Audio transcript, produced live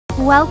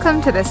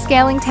Welcome to the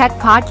Scaling Tech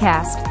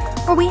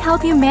Podcast, where we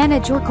help you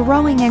manage your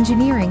growing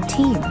engineering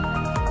team.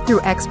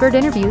 Through expert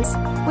interviews,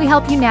 we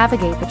help you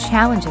navigate the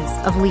challenges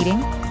of leading,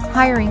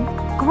 hiring,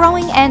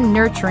 growing, and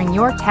nurturing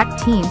your tech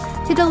team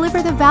to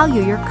deliver the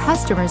value your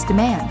customers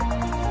demand.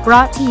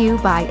 Brought to you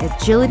by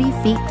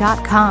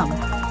agilityfeet.com,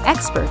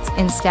 experts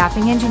in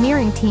staffing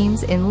engineering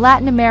teams in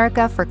Latin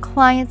America for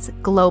clients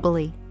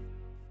globally.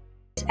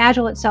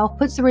 Agile itself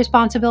puts the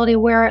responsibility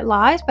where it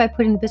lies by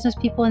putting the business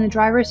people in the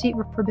driver's seat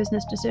for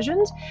business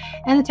decisions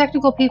and the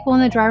technical people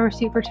in the driver's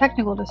seat for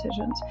technical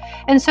decisions.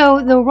 And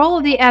so the role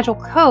of the Agile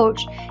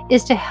coach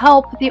is to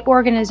help the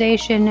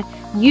organization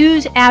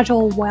use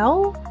Agile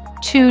well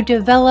to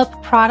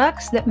develop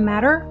products that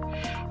matter,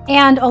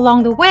 and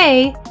along the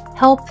way,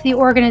 help the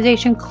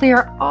organization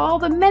clear all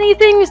the many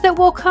things that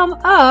will come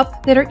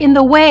up that are in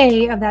the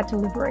way of that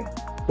delivery.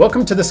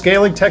 Welcome to the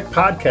Scaling Tech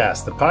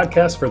Podcast, the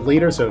podcast for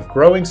leaders of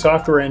growing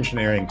software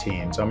engineering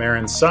teams. I'm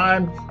Aaron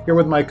Syme, here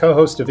with my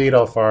co-host, David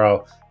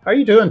Alfaro. How are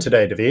you doing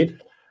today,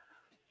 David?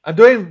 I'm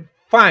doing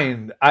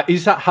fine.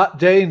 It's a hot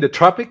day in the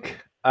tropic.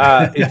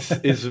 I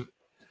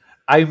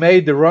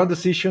made the wrong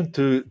decision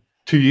to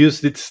use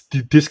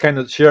this kind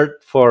of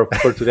shirt for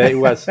today. It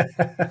was,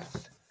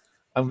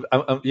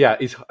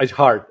 it's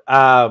hard.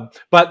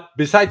 But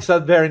besides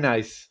that, very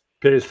nice.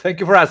 Peter, thank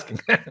you for asking.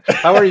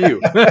 How are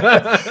you?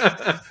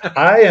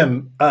 I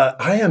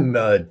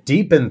am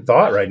deep in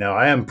thought right now.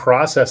 I am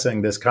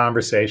processing this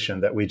conversation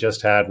that we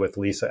just had with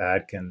Lyssa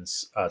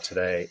Adkins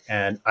today.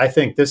 And I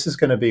think this is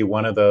going to be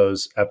one of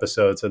those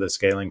episodes of the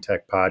Scaling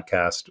Tech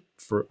Podcast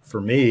for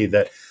me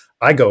that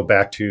I go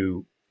back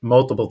to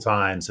multiple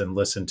times and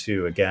listen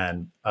to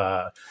again.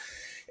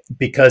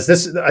 Because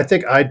I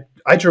think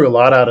I drew a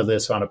lot out of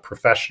this on a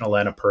professional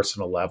and a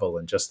personal level,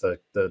 and just the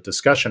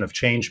discussion of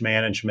change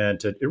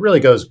management. It really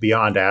goes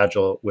beyond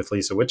Agile with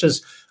Lyssa, which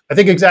is, I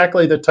think,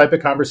 exactly the type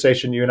of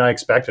conversation you and I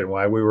expected,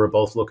 why we were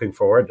both looking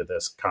forward to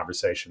this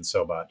conversation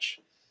so much.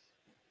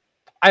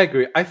 I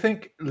agree. I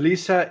think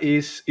Lyssa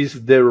is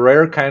the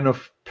rare kind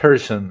of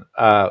person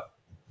that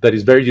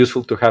is very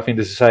useful to have in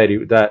the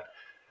society that's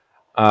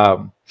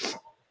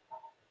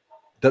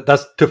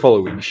the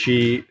following.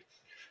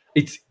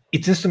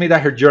 It seems to me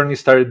that her journey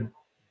started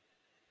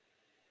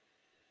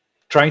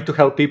trying to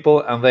help people,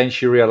 and then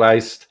she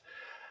realized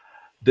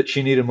that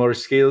she needed more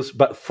skills.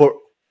 But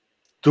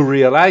to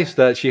realize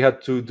that, she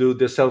had to do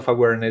the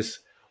self-awareness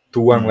to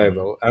one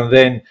level, and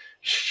then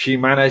she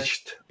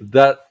managed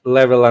that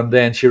level, and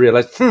then she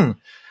realized,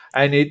 I'm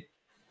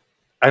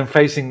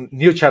facing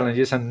new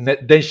challenges, and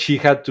then she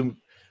had to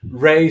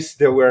raise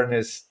the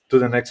awareness to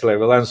the next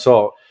level, and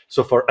so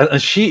forth.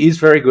 And she is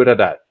very good at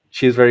that.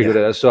 She's very good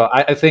at that. So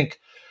I think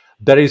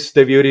that is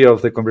the beauty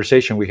of the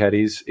conversation we had,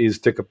 is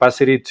the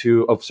capacity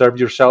to observe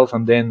yourself,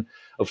 and then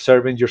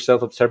observing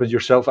yourself.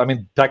 I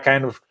mean, that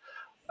kind of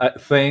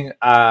thing,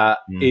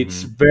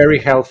 it's very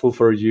helpful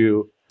for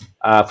you,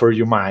 for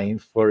your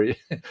mind, for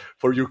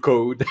your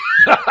code,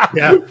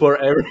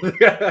 for everything.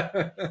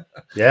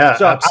 Yeah,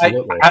 so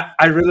absolutely.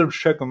 I really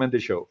recommend the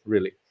show,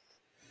 really.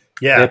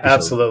 Yeah,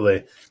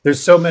 absolutely.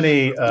 There's so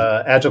many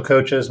Agile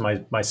coaches,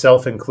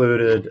 myself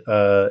included,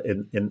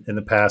 in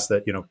the past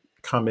that,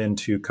 come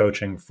into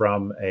coaching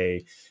from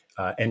a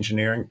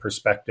engineering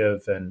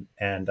perspective,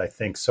 and I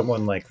think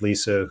someone like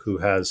Lyssa, who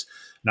has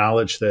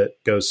knowledge that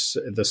goes,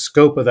 the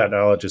scope of that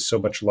knowledge is so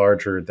much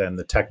larger than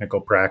the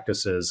technical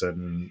practices,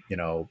 and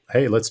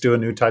hey, let's do a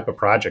new type of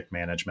project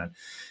management,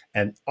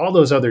 and all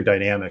those other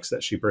dynamics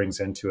that she brings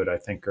into it, I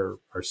think are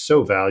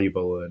so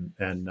valuable,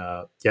 and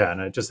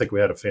I just think we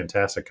had a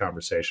fantastic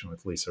conversation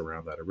with Lyssa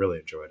around that. I really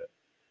enjoyed it.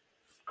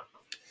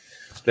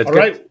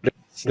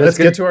 Let's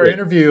get to our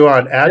interview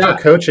on Agile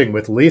Coaching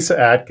with Lyssa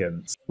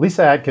Adkins.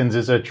 Lyssa Adkins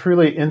is a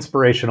truly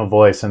inspirational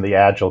voice in the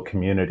Agile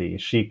community.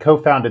 She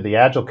co-founded the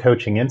Agile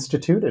Coaching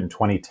Institute in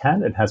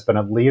 2010 and has been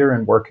a leader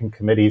in working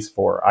committees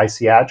for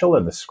ICAgile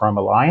and the Scrum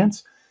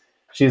Alliance.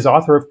 She is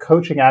author of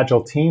Coaching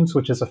Agile Teams,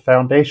 which is a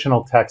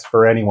foundational text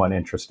for anyone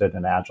interested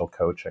in Agile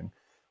coaching.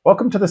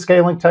 Welcome to the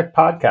Scaling Tech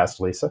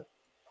Podcast, Lyssa.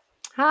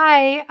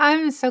 Hi,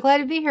 I'm so glad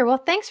to be here. Well,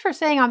 thanks for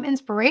saying I'm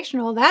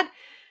inspirational. That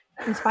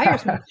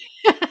inspires me.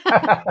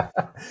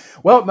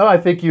 Well, no, I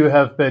think you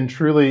have been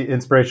truly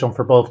inspirational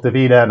for both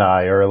David and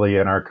I early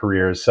in our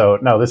careers. So,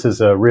 no, this is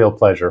a real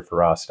pleasure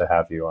for us to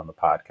have you on the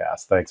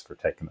podcast. Thanks for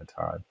taking the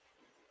time.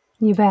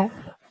 You bet.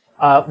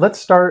 Let's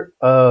start,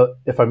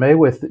 if I may,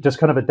 with just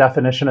kind of a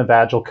definition of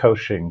Agile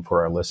coaching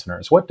for our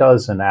listeners. What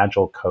does an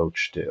Agile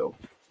coach do?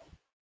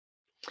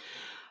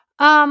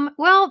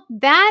 Well,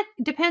 that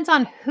depends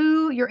on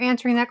who you're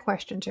answering that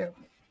question to,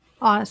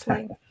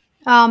 honestly.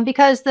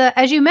 Because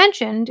as you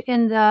mentioned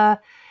in the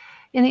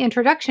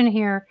introduction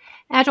here,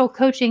 Agile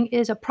coaching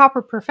is a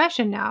proper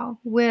profession now,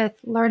 with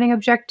learning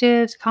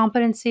objectives,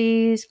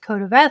 competencies,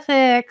 code of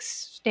ethics,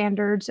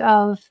 standards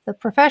of the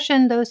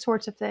profession, those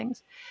sorts of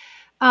things.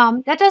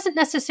 That doesn't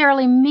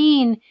necessarily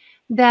mean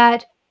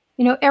that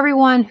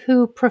everyone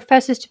who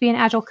professes to be an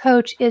Agile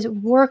coach is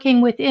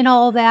working within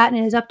all that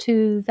and is up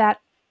to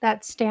that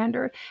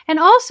standard. And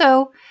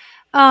also,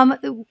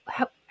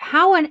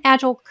 how an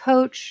Agile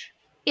coach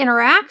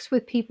interacts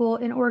with people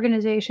in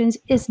organizations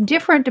is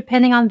different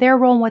depending on their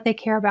role and what they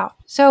care about.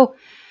 So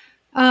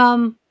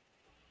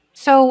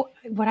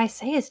what I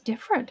say is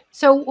different.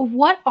 So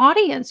what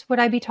audience would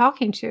I be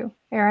talking to,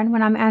 Aaron,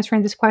 when I'm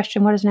answering this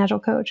question? What is an Agile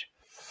coach?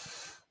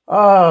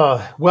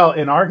 Well,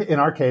 in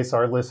our case,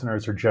 our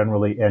listeners are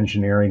generally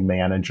engineering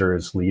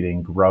managers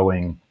leading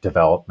growing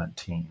development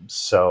teams.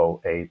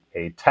 So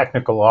a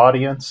technical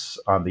audience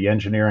on the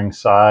engineering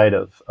side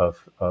of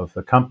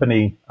the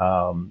company,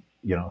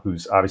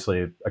 who's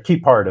obviously a key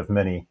part of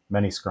many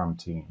Scrum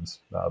teams,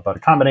 but a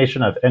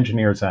combination of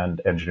engineers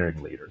and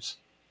engineering leaders.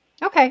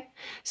 Okay.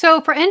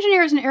 So for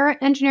engineers and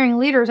engineering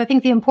leaders, I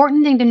think the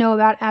important thing to know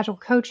about Agile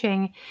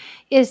coaching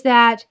is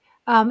that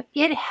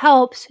it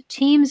helps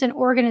teams and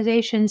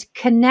organizations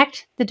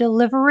connect the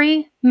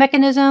delivery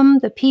mechanism,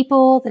 the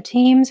people, the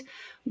teams,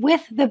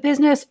 with the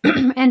business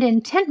and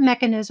intent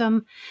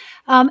mechanism,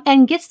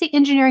 and gets the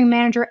engineering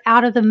manager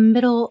out of the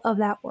middle of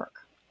that work.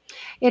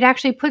 It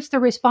actually puts the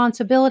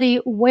responsibility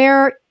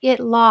where it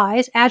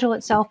lies. Agile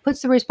itself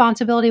puts the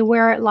responsibility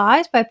where it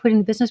lies by putting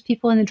the business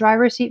people in the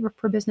driver's seat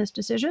for business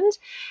decisions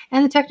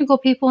and the technical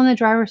people in the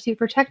driver's seat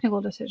for technical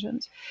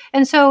decisions.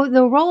 And so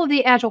the role of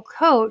the Agile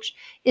coach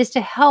is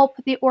to help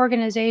the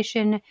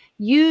organization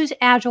use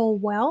Agile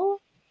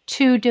well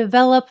to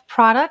develop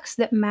products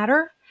that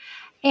matter,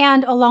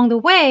 and along the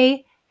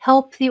way,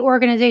 help the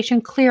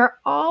organization clear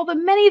all the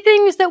many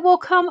things that will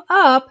come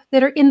up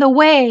that are in the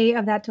way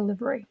of that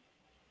delivery.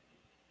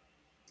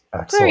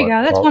 Excellent. There you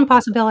go. That's one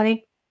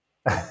possibility.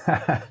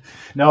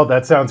 No,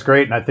 that sounds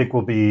great. And I think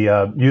will be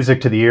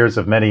music to the ears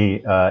of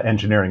many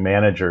engineering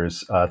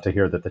managers to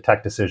hear that the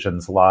tech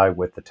decisions lie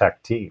with the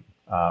tech team,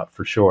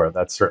 for sure.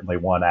 That's certainly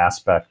one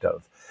aspect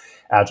of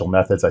Agile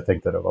methods, I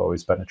think, that have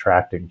always been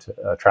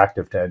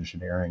attractive to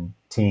engineering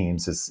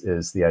teams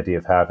is the idea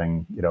of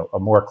having, a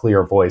more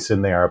clear voice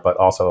in there, but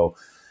also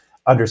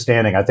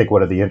understanding. I think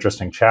one of the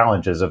interesting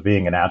challenges of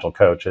being an Agile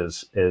coach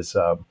is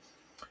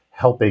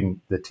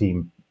helping the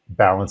team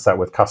balance that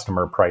with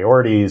customer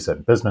priorities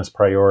and business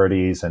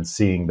priorities and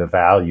seeing the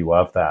value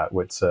of that,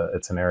 which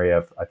it's an area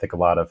of, I think, a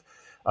lot of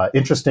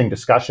interesting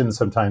discussions,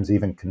 sometimes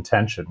even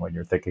contention when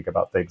you're thinking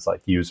about things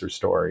like user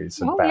stories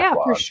and backlogs. Yeah,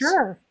 for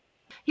sure.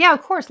 Yeah,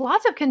 of course,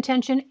 lots of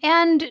contention,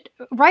 and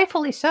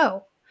rightfully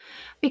so,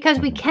 because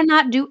we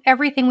cannot do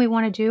everything we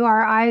want to do.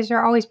 Our eyes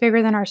are always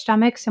bigger than our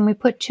stomachs, and we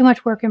put too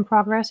much work in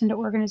progress into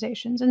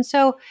organizations. And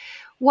so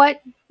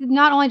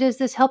not only does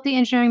this help the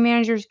engineering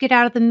managers get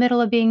out of the middle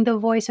of being the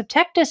voice of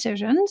tech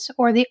decisions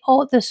or the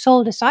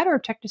sole decider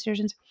of tech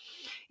decisions,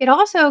 it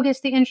also gets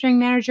the engineering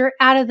manager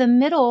out of the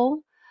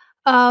middle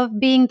of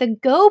being the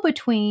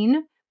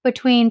go-between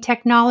between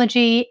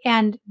technology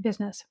and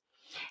business,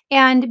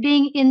 and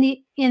being in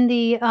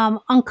the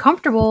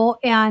uncomfortable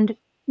and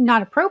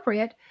not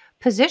appropriate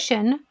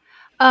position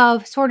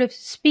of sort of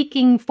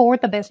speaking for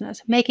the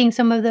business, making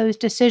some of those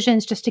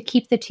decisions just to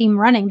keep the team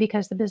running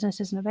because the business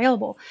isn't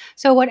available.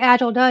 So what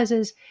Agile does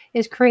is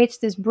creates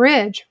this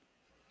bridge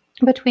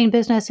between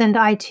business and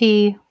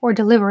IT or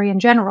delivery in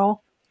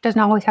general. It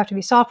doesn't always have to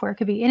be software. It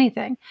could be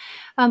anything.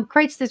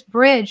 Creates this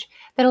bridge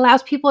that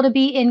allows people to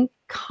be in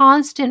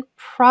constant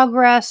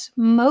progress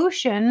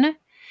motion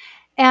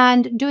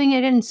and doing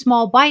it in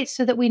small bites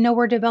so that we know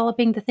we're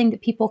developing the thing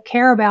that people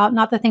care about,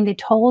 not the thing they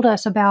told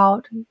us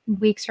about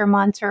weeks or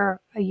months or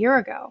a year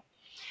ago.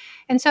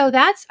 And so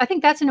I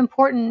think that's an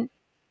important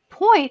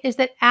point, is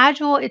that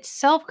Agile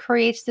itself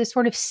creates this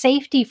sort of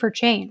safety for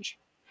change.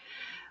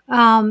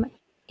 And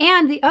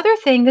the other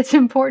thing that's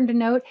important to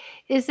note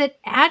is that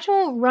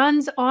Agile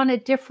runs on a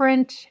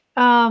different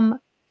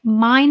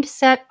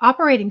mindset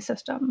operating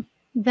system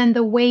than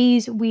the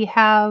ways we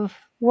have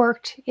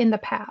worked in the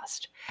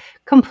past.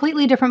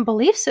 Completely different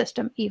belief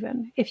system,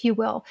 even, if you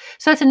will.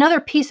 So that's another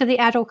piece of the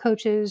Agile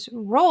coach's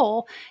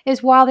role,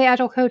 is while the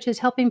Agile coach is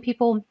helping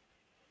people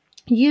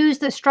use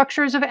the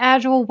structures of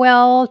Agile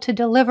well to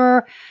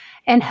deliver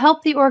and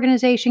help the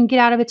organization get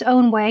out of its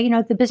own way,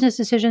 the business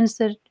decisions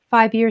that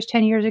 5 years,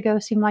 10 years ago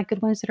seemed like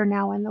good ones that are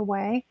now in the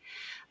way.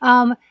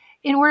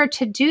 In order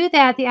to do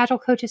that, the Agile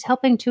coach is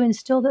helping to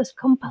instill this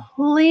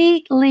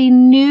completely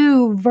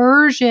new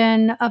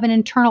version of an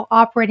internal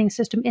operating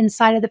system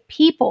inside of the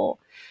people,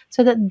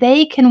 so that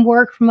they can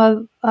work from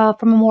a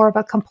more of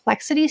a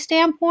complexity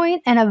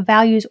standpoint and a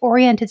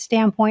values-oriented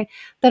standpoint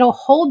that'll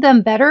hold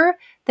them better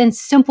than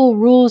simple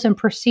rules and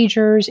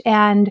procedures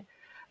and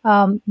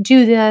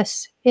do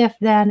this, if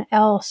then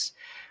else,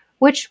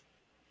 which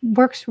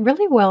works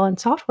really well in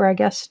software, I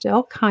guess,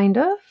 still, kind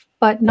of,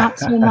 but not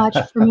so much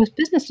for most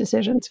business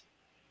decisions.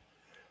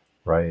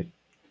 Right.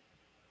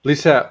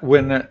 Lyssa,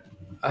 when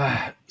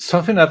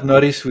something I've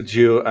noticed with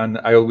you and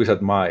I always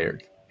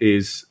admired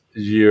is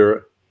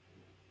your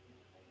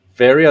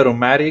very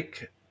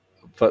automatic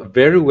but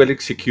very well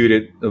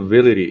executed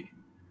ability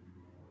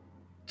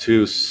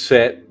to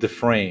set the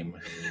frame,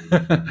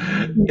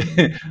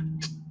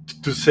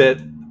 to set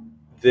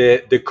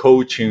the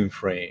coaching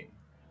frame.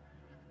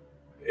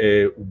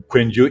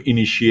 When you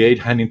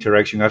initiate an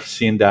interaction, I've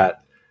seen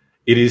that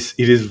it is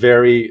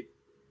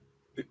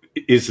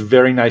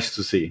very nice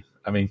to see.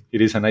 I mean,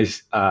 it is a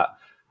nice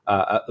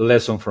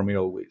lesson for me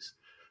always.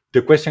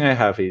 The question I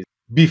have is,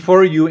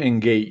 before you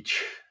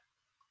engage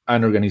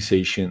an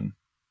organization,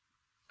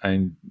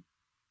 and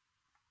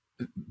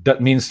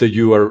that means that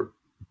you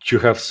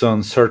have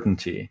some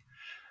certainty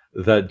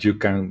that you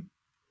can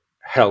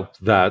help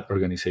that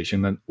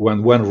organization. And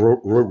one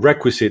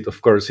requisite,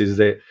 of course, is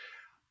the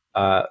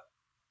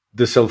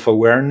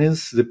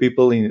self-awareness the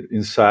people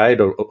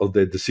inside or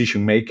the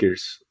decision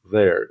makers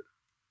there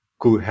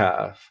could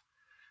have.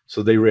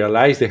 So they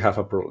realize they have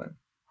a problem,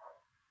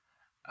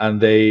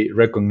 and they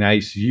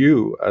recognize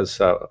you as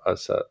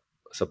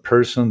a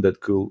person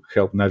that could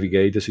help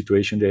navigate the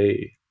situation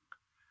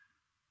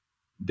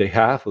they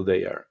have or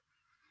they are.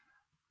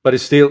 But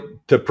it's still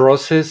the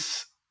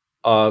process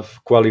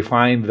of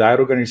qualifying that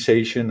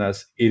organization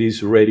as it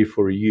is ready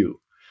for you.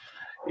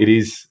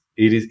 Is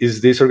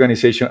this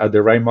organization at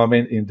the right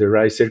moment in the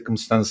right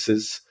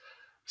circumstances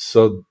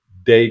so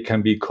they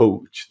can be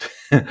coached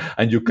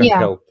and you can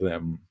help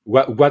them?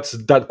 What's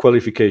that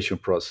qualification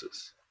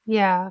process?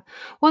 Yeah.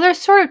 Well, there's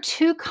sort of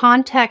two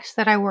contexts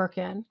that I work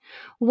in.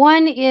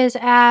 One is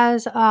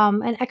as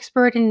an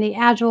expert in the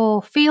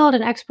Agile field,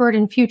 an expert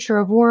in future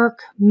of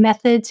work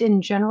methods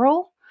in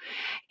general.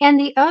 And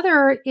the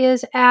other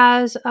is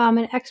as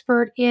an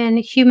expert in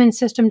human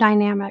system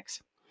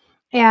dynamics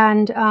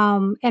and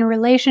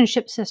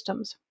relationship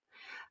systems.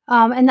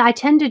 And I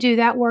tend to do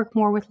that work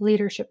more with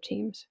leadership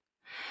teams.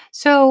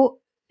 So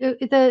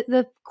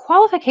the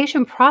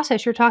qualification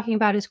process you're talking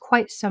about is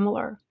quite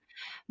similar.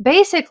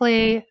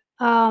 Basically,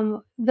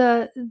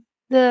 the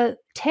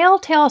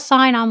telltale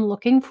sign I'm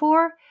looking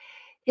for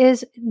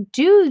is,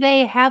 do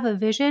they have a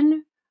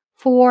vision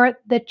for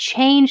the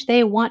change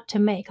they want to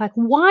make? Like,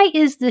 why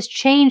is this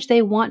change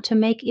they want to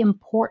make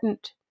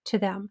important to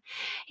them?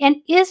 And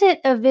is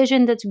it a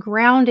vision that's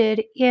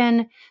grounded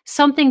in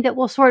something that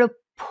will sort of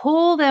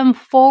pull them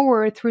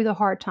forward through the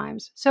hard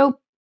times? So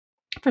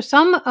for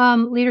some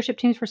leadership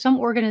teams, for some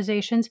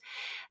organizations,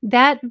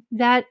 that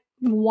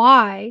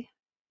why,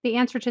 the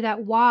answer to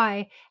that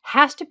why,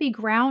 has to be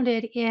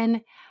grounded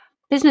in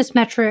business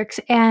metrics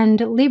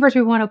and levers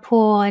we want to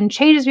pull and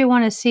changes we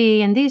want to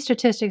see and these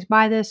statistics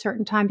by this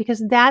certain time,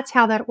 because that's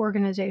how that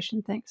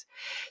organization thinks.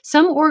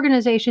 Some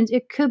organizations,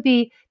 it could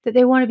be that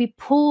they want to be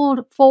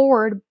pulled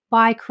forward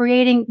by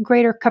creating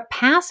greater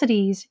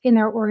capacities in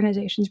their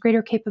organizations,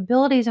 greater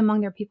capabilities among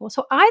their people.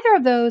 So either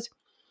of those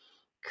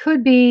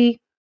could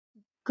be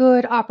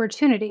good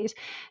opportunities.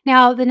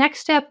 Now, the next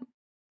step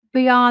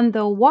beyond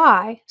the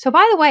why. So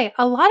by the way,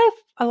 a lot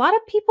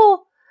of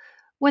people,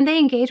 when they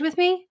engage with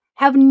me,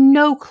 have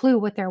no clue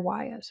what their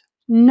why is.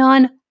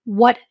 None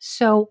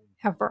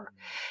whatsoever.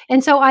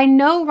 And so I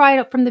know right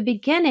up from the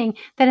beginning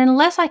that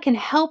unless I can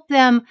help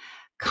them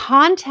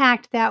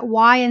contact that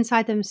why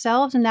inside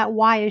themselves, and that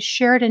why is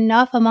shared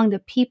enough among the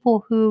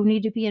people who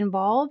need to be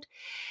involved,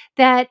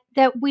 that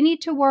we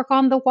need to work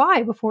on the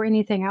why before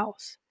anything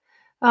else.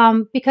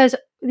 Because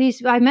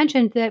I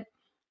mentioned that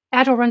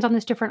Agile runs on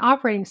this different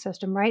operating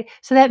system, right?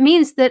 So that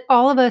means that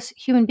all of us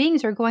human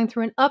beings are going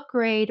through an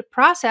upgrade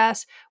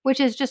process, which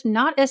is just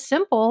not as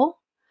simple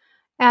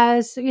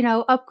as,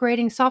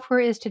 upgrading software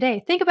is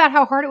today. Think about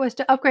how hard it was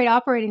to upgrade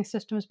operating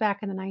systems back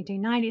in the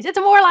 1990s. It's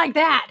more like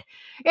that.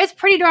 It's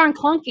pretty darn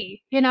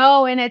clunky,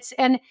 and it's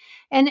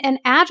and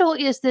Agile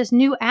is this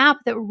new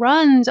app that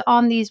runs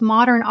on these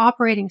modern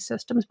operating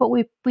systems, but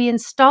we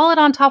install it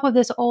on top of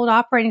this old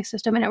operating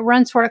system, and it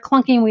runs sort of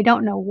clunky, and we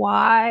don't know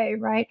why,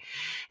 right?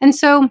 And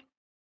so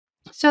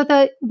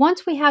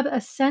once we have a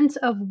sense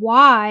of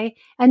why,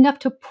 enough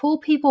to pull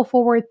people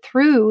forward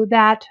through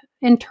that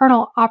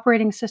internal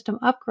operating system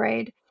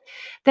upgrade,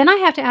 then I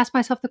have to ask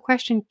myself the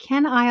question,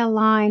 can I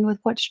align with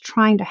what's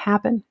trying to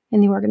happen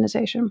in the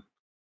organization?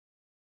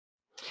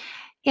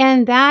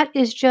 And that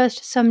is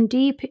just some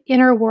deep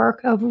inner work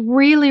of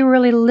really,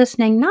 really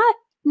listening,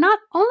 not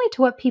only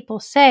to what people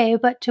say,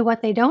 but to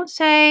what they don't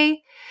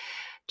say,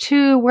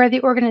 to where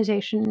the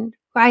organization,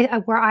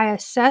 where I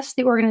assess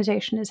the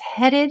organization is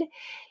headed.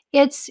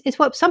 It's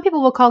what some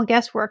people will call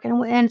guesswork,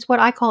 and it's what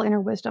I call inner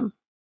wisdom.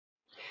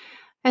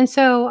 And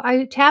so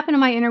I tap into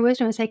my inner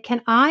wisdom and say,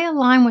 can I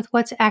align with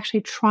what's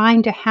actually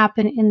trying to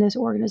happen in this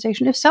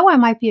organization? If so, I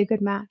might be a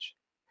good match.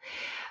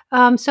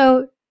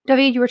 So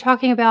David, you were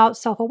talking about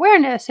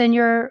self-awareness, and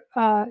your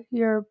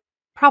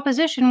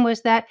proposition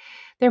was that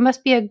there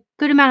must be a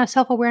good amount of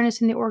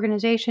self-awareness in the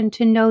organization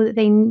to know that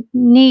they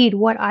need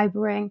what I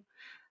bring.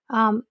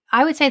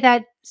 I would say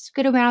that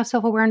good amount of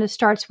self-awareness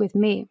starts with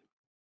me.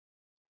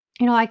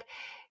 Like,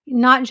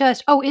 not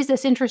just, oh, is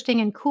this interesting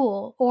and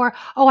cool? Or,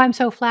 oh, I'm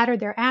so flattered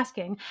they're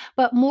asking,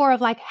 but more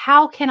of like,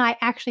 how can I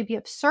actually be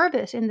of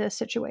service in this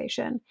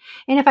situation?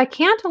 And if I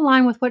can't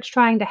align with what's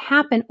trying to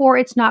happen, or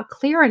it's not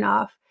clear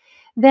enough,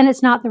 then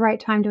it's not the right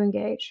time to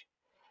engage.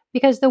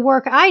 Because the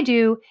work I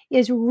do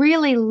is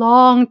really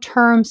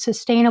long-term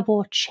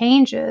sustainable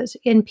changes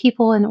in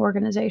people and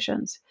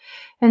organizations.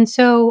 And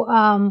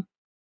so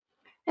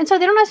And so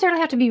they don't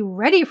necessarily have to be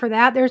ready for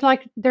that. There's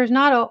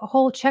not a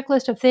whole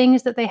checklist of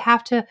things that they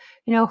have to,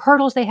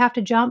 hurdles they have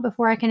to jump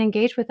before I can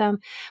engage with them.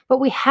 But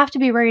we have to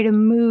be ready to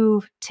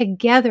move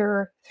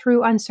together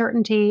through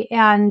uncertainty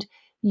and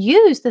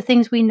use the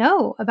things we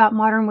know about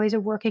modern ways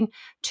of working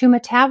to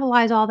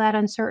metabolize all that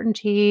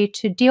uncertainty,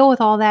 to deal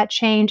with all that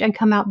change and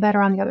come out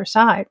better on the other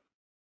side.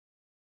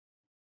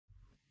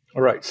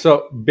 All right.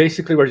 So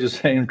basically what you're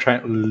saying,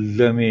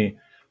 let me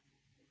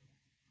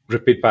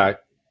repeat back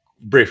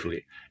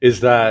briefly,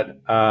 is that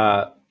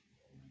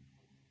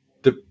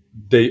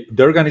the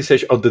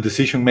organization of the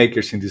decision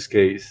makers in this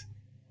case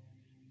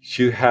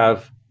should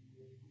have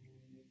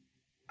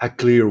a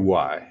clear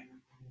why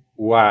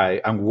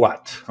and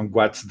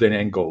what's the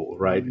end goal,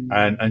 right?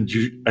 And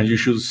you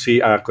should see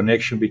a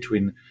connection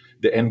between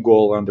the end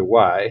goal and the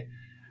why,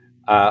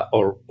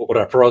 or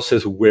a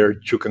process where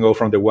you can go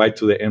from the why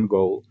to the end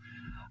goal.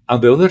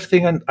 And the other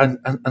thing,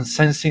 and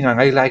sensing, and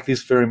I like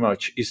this very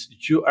much, is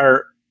you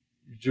are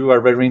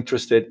very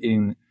interested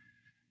in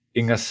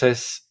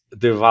assess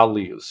the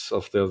values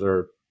of the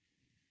other,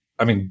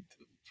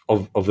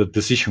 of the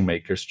decision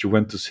makers. You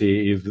want to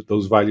see if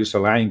those values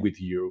align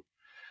with you.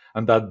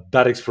 And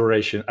that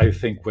exploration, I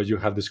think what you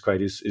have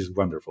described is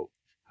wonderful.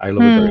 I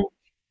love it very much.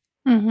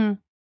 Mm-hmm.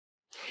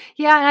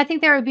 Yeah, and I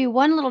think there would be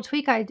one little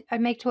tweak I'd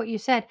make to what you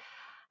said.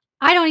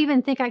 I don't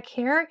even think I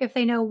care if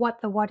they know what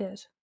the what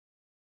is.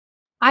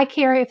 I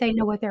care if they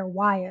know what their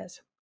why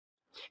is.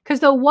 Because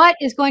the what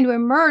is going to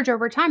emerge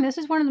over time. This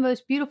is one of the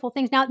most beautiful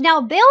things. Now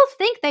they'll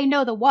think they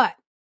know the what.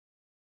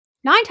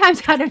 9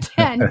 times out of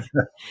 10,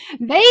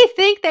 they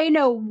think they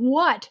know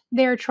what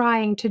they're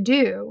trying to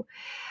do.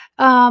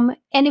 And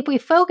if we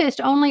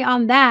focused only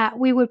on that,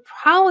 we would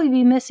probably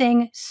be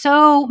missing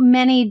so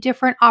many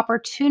different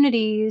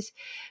opportunities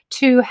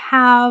to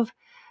have,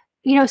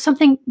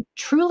 something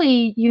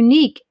truly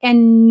unique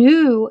and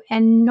new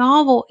and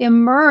novel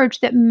emerge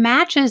that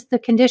matches the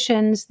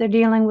conditions they're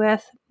dealing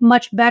with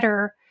much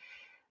better,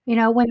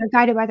 when they're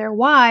guided by their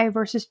why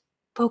versus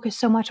focus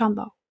so much on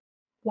the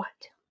what.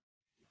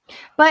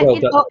 But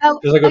that's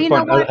a good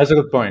point. That's a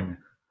good point.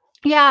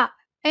 Yeah.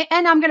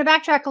 And I'm going to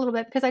backtrack a little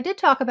bit because I did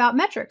talk about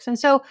metrics. And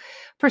so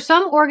for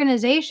some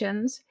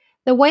organizations,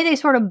 the way they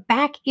sort of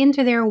back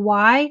into their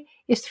why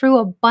is through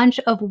a bunch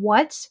of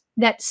what's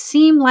that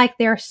seem like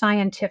they're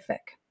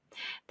scientific.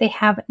 They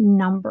have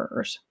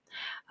numbers.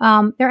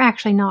 They're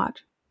actually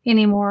not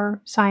any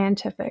more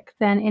scientific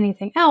than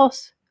anything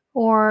else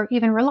or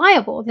even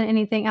reliable than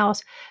anything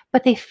else,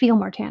 but they feel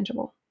more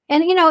tangible.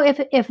 And,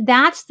 if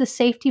that's the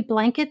safety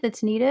blanket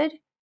that's needed,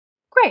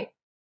 great.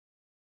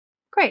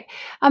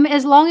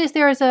 As long as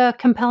there is a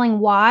compelling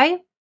why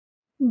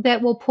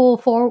that will pull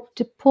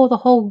the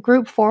whole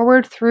group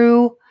forward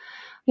through,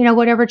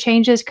 whatever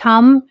changes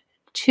come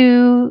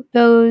to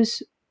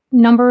those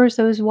numbers,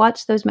 those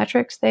what's, those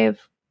metrics they've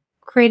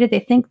created, they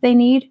think they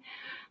need,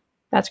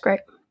 that's great.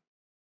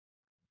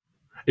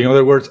 In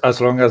other words,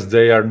 as long as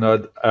they are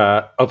not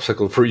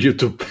obstacle for you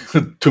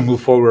to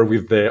move forward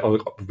with the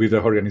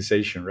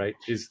organization, right?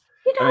 It's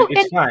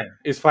fine.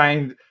 It's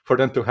fine for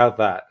them to have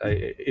that.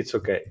 It's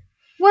okay.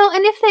 Well,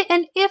 and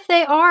if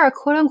they are a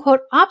quote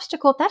unquote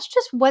obstacle, that's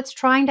just what's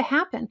trying to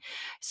happen.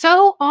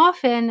 So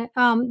often,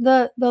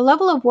 the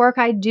level of work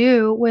I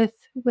do with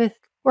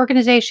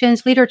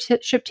organizations,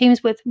 leadership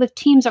teams, with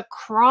teams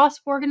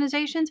across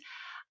organizations,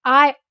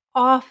 I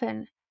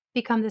often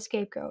become the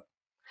scapegoat.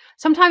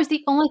 Sometimes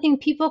the only thing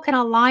people can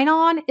align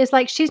on is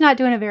like, she's not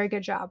doing a very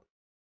good job.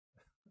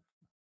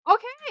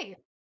 Okay,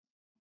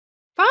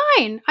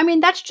 fine.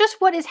 That's just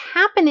what is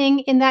happening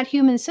in that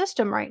human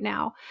system right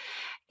now.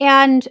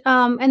 And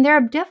there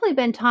have definitely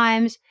been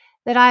times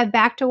that I've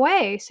backed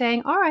away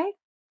saying, all right,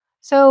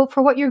 so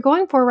for what you're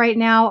going for right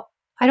now,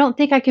 I don't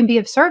think I can be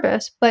of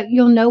service, but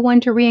you'll know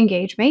when to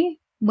re-engage me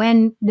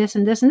when this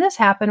and this and this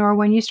happen, or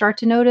when you start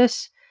to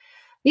notice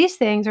these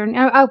things, or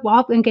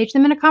I'll engage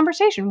them in a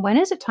conversation. When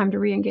is it time to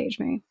re-engage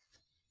me?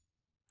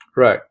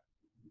 Right.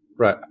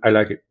 I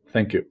like it.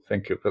 Thank you.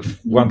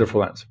 That's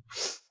wonderful answer.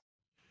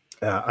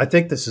 I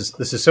think this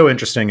is so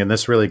interesting, and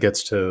this really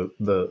gets to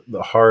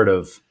the heart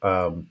of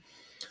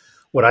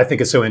what I think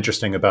is so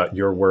interesting about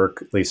your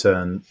work,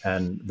 Lyssa,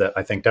 and that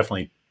I think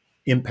definitely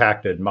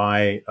impacted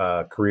my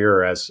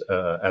career as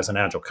an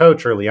Agile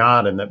coach early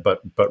on, and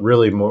but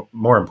really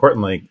more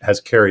importantly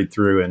has carried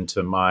through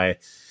into my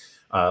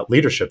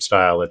leadership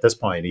style at this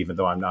point, even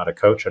though I'm not a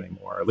coach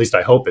anymore. At least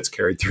I hope it's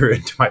carried through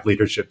into my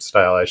leadership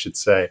style, I should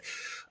say.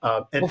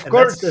 And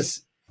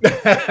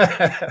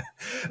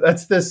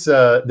that's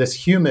this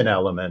human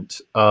element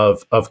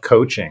of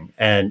coaching,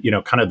 and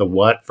kind of the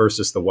what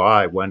versus the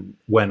why.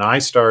 When I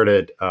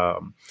started,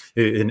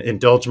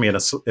 indulge me in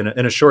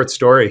a short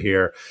story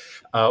here.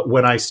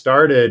 When I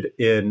started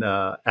in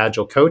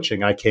Agile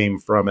coaching, I came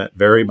from it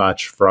very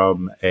much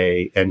from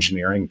a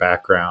engineering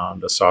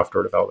background, a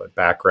software development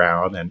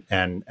background,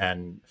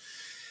 and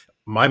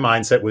my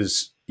mindset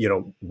was,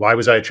 why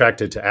was I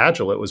attracted to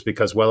Agile? It was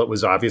because, well, it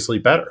was obviously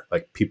better.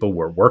 Like, people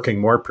were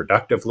working more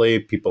productively,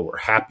 people were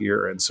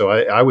happier. And so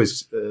I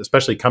was,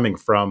 especially coming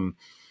from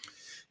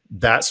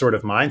that sort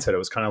of mindset, it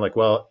was kind of like,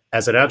 well,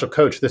 as an Agile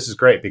coach, this is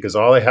great because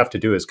all I have to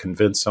do is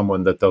convince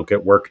someone that they'll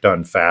get work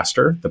done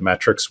faster. The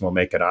metrics will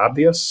make it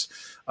obvious.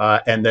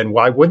 And then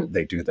why wouldn't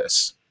they do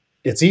this?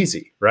 It's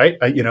easy, right?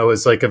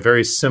 It's like a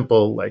very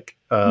simple, like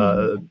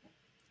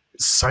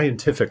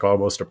scientific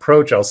almost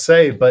approach, I'll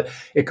say, but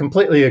it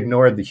completely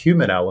ignored the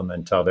human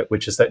element of it,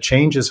 which is that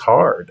change is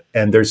hard.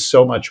 And there's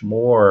so much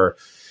more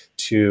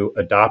to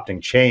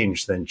adopting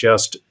change than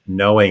just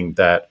knowing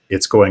that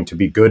it's going to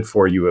be good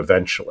for you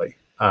eventually.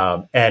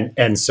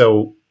 And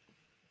so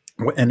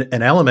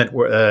an element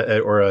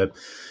or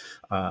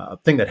a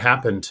thing that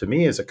happened to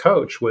me as a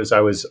coach was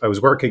I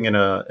was working in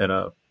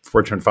a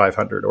Fortune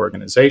 500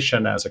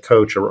 organization as a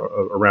coach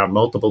around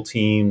multiple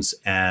teams,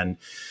 and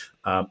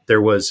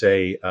there was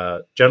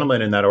a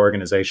gentleman in that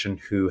organization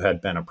who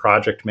had been a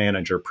project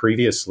manager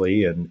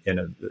previously in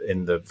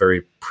the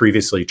very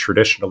previously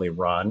traditionally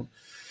run.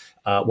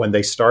 When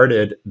they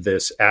started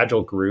this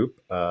Agile group,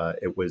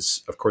 it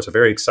was, of course, a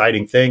very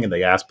exciting thing, and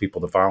they asked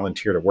people to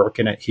volunteer to work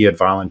in it. He had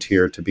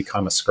volunteered to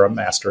become a Scrum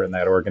Master in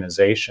that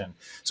organization.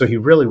 So he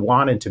really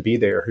wanted to be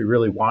there. He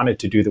really wanted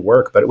to do the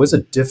work, but it was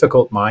a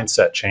difficult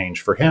mindset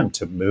change for him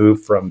to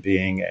move from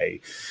being a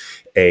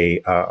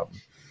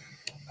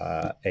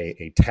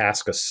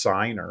task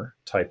assigner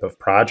type of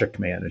project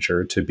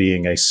manager to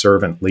being a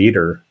servant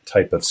leader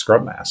type of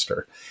Scrum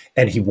Master.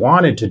 And he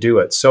wanted to do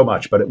it so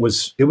much, but it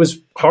was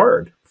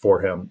hard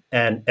for him.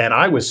 And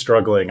I was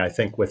struggling, I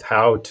think, with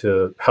how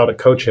to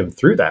coach him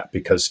through that,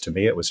 because to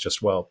me, it was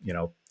just, well,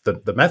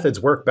 the methods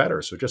work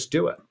better, so just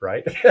do it,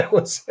 right?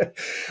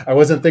 I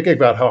wasn't thinking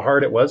about how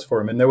hard it was for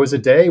him. And there was a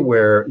day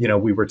where,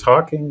 we were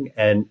talking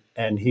and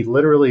he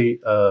literally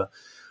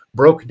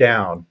broke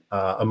down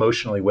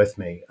emotionally with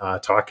me,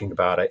 talking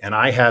about it. And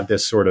I had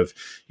this sort of,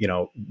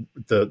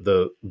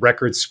 the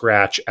record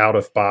scratch out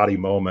of body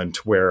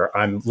moment where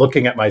I'm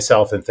looking at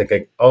myself and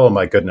thinking, oh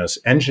my goodness,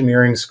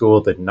 engineering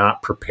school did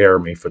not prepare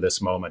me for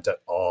this moment at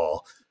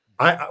all.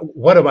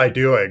 What am I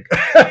doing?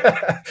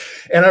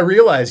 And I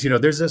realized,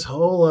 there's this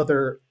whole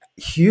other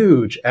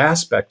huge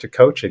aspect to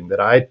coaching that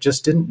I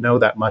just didn't know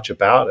that much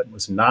about and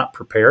was not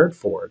prepared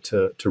for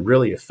to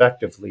really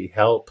effectively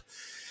help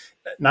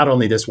not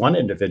only this one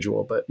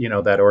individual, but,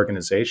 that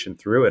organization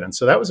through it. And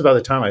so that was about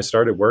the time I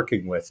started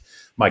working with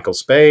Michael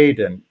Spade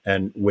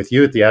and with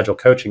you at the Agile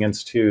Coaching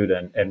Institute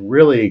and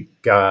really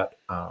got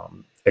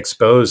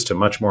exposed to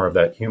much more of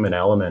that human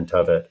element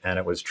of it. And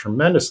it was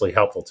tremendously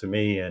helpful to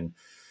me in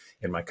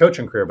my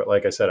coaching career. But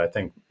like I said, I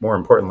think more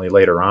importantly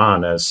later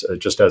on as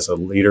just as a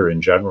leader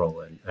in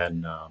general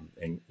and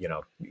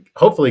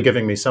hopefully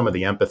giving me some of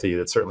the empathy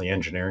that certainly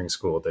engineering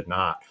school did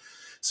not.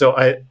 So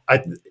I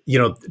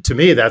to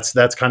me,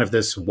 that's kind of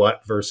this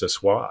what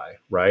versus why,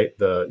 right?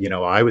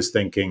 I was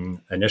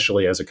thinking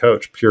initially as a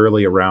coach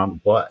purely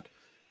around what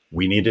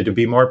we needed to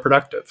be more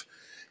productive.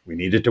 We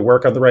needed to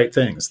work on the right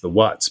things, the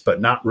whats, but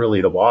not really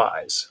the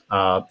whys.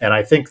 And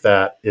I think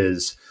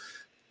that's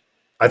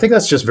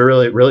just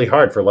really, really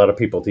hard for a lot of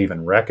people to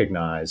even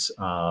recognize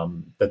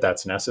that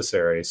that's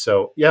necessary.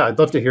 So yeah, I'd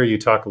love to hear you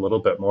talk a little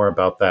bit more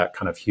about that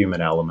kind of human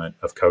element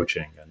of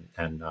coaching.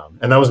 And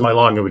that was my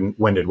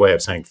long-winded way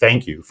of saying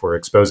thank you for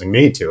exposing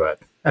me to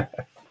it.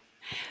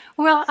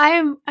 Well,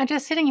 I'm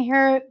just sitting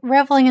here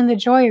reveling in the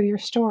joy of your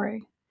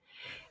story,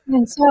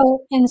 and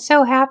so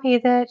happy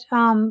that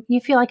you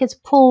feel like it's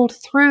pulled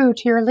through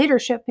to your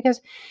leadership.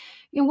 Because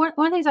one of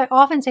the things I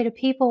often say to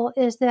people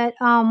is that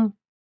Agile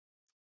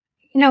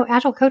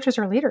coaches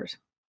are leaders.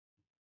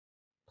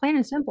 Plain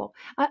and simple.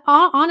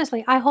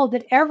 Honestly, I hold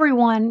that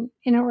everyone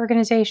in an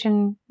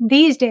organization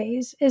these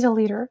days is a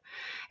leader.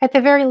 At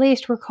the very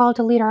least, we're called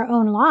to lead our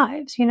own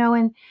lives,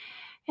 and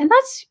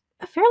that's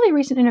a fairly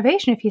recent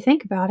innovation if you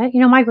think about it.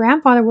 My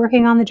grandfather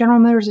working on the General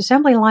Motors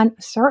assembly line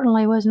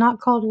certainly was not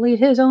called to lead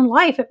his own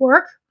life at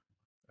work.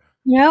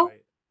 Right.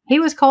 He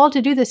was called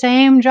to do the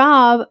same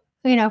job,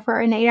 for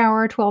an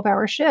 8-hour,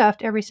 12-hour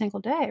shift every single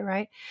day,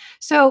 right?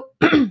 So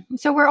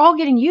we're all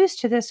getting used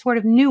to this sort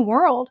of new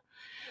world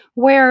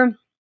where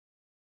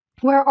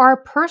our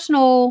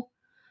personal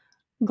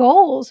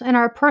goals and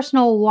our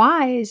personal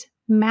whys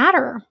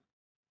matter,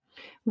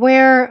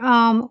 where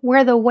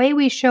the way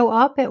we show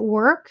up at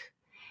work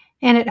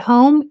and at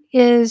home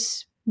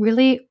is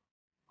really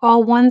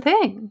all one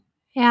thing,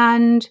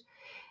 and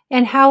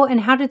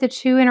how do the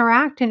two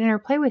interact and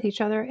interplay with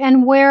each other,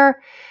 and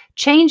where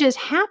changes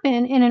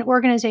happen in an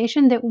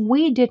organization that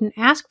we didn't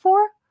ask for,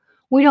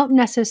 we don't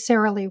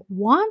necessarily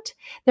want.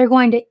 They're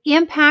going to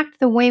impact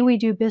the way we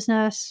do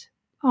business,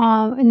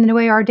 and the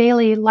way our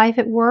daily life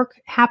at work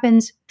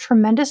happens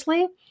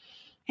tremendously.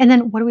 And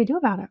then what do we do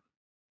about it?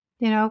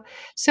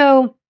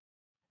 So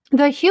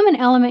the human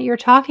element you're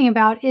talking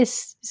about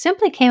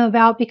simply came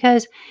about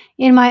because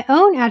in my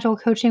own Agile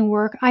coaching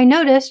work, I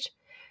noticed,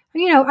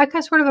 I kind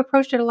of sort of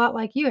approached it a lot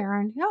like you,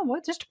 Aaron. Well,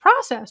 it's just a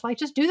process. Like,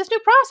 just do this new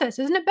process.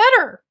 Isn't it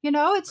better?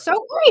 It's so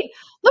great.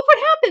 Look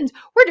what happens.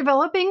 We're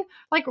developing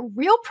like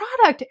real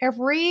product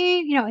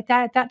every, at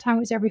that time it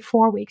was every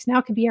 4 weeks. Now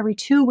it could be every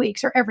 2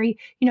 weeks or every,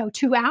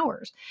 2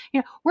 hours.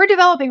 We're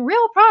developing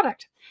real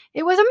product.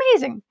 It was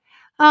amazing.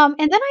 And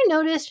then I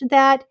noticed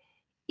that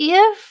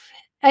if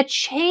a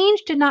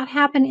change did not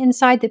happen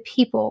inside the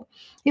people,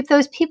 if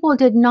those people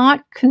did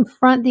not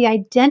confront the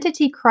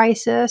identity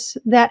crisis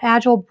that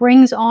Agile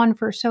brings on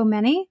for so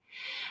many,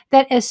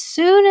 that as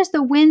soon as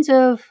the winds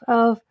of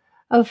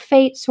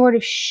fate sort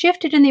of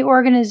shifted in the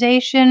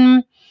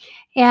organization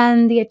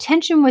and the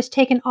attention was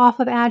taken off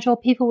of Agile,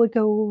 people would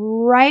go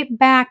right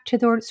back to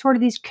the sort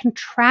of these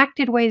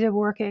contracted ways of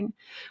working,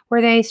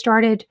 where they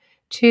started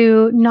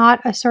to not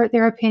assert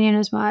their opinion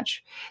as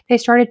much. They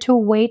started to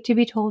wait to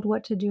be told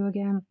what to do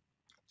again.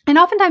 And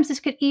oftentimes this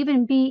could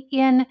even be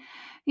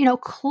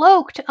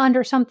cloaked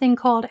under something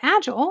called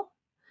Agile,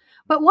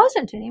 but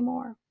wasn't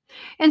anymore.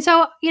 And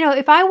so,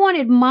 if I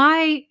wanted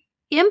my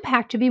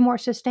impact to be more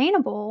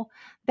sustainable,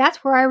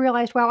 that's where I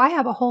realized, wow, I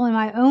have a hole in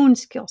my own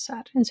skill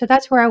set. And so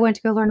that's where I went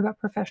to go learn about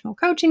professional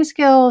coaching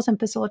skills and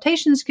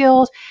facilitation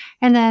skills.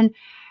 And then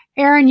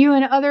Aaron, you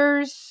and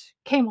others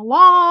came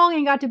along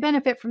and got to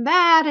benefit from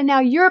that. And now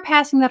you're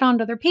passing that on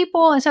to other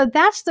people. And so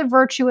that's the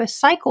virtuous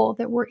cycle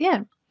that we're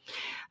in.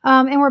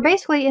 And we're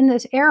basically in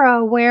this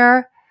era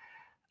where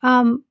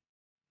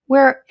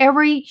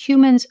every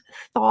human's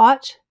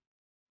thought,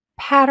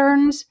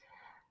 patterns,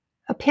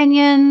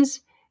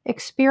 opinions,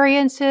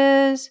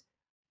 experiences,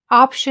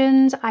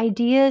 options,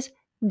 ideas,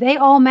 they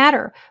all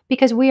matter,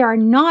 because we are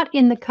not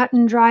in the cut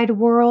and dried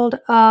world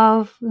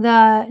of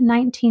the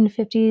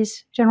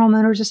 1950s General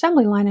Motors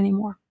assembly line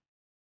anymore.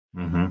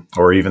 Mm-hmm.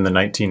 Or even the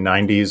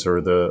 1990s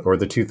or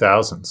the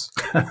 2000s.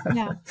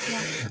 Yeah.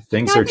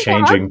 Things are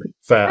changing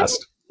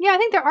fast. I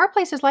think there are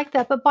places like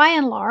that, but by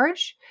and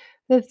large,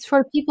 the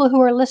sort of people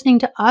who are listening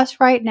to us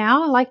right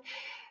now,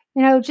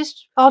 I'll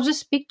just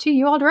speak to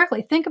you all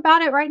directly. Think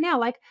about it right now.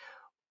 Like,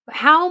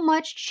 how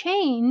much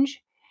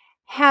change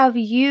have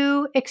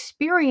you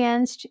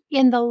experienced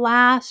in the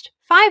last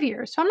 5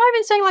 years? So I'm not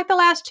even saying like the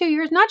last 2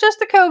 years, not just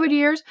the COVID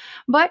years,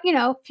 but,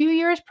 a few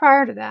years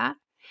prior to that.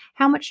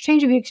 How much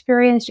change have you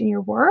experienced in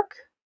your work,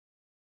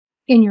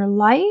 in your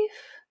life,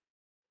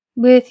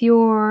 with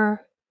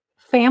your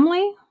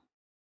family,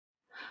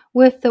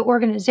 with the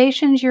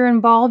organizations you're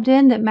involved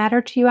in that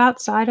matter to you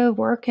outside of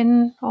work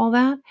and all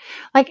that?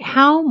 Like,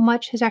 how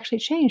much has actually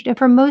changed? And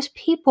for most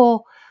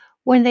people,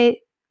 when they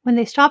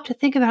stop to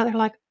think about it, they're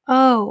like,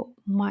 oh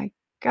my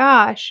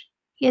gosh,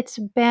 it's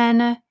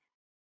been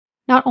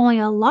not only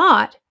a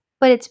lot,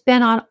 but it's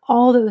been on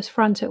all those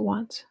fronts at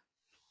once.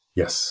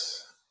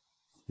 Yes,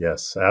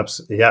 yes,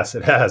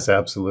 it has,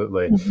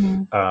 absolutely.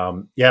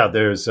 Mm-hmm.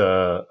 There's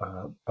a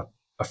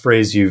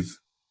phrase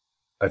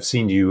I've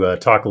seen you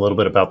talk a little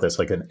bit about this,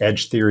 like an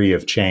edge theory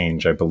of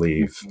change, I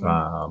believe.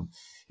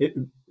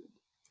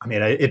 Mm-hmm.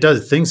 It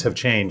does. Things have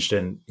changed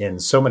in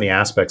so many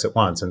aspects at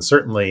once, and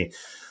certainly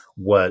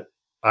what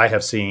I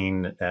have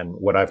seen and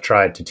what I've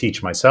tried to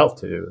teach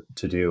myself to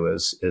do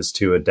is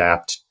to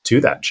adapt to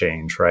that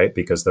change, right?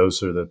 Because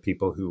those are the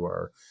people who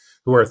are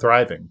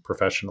thriving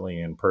professionally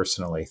and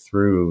personally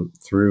through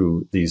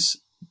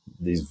these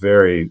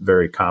very,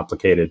 very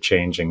complicated,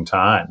 changing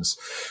times.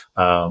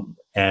 But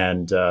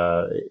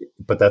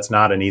that's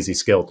not an easy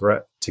skill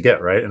to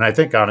get, right? And I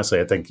think, honestly,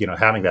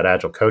 having that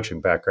Agile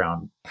coaching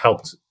background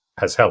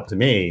has helped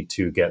me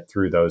to get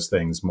through those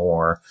things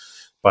more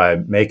by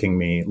making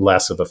me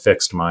less of a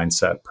fixed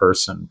mindset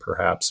person,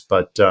 perhaps.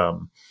 But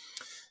how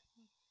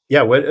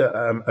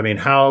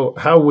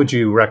would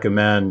you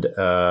recommend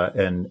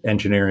an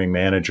engineering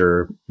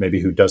manager, maybe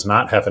who does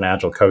not have an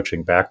Agile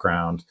coaching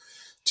background,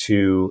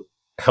 to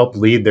help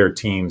lead their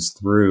teams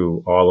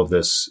through all of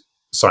this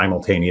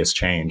simultaneous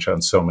change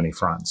on so many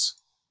fronts?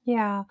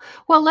 Yeah.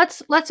 Well,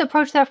 let's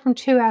approach that from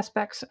two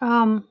aspects.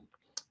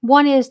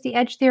 One is the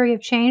edge theory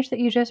of change that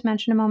you just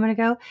mentioned a moment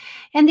ago,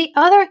 and the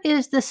other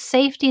is the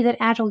safety that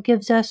Agile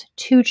gives us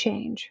to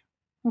change.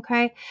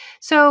 Okay.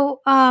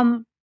 So,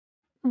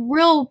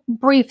 real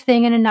brief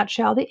thing in a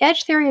nutshell, the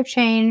edge theory of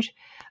change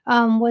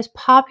was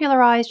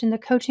popularized in the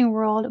coaching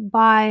world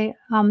by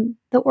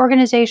the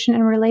Organization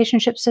and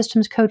Relationship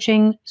Systems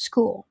Coaching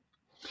School.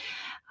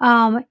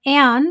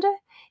 And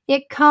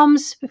it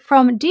comes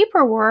from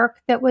deeper work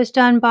that was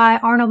done by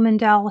Arnold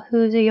Mindell,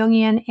 who's a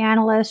Jungian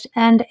analyst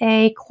and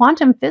a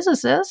quantum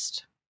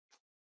physicist.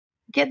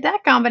 Get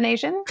that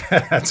combination.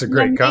 That's a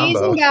great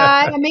combo.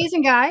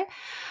 Amazing guy,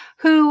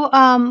 who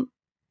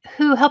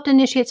helped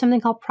initiate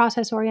something called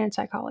process-oriented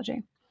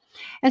psychology.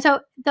 And so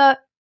the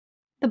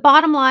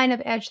bottom line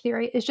of edge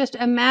theory is just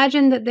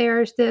imagine that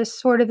there's this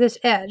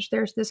edge,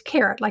 there's this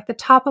carrot, like the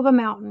top of a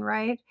mountain,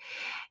 right?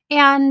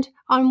 And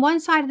on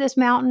one side of this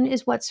mountain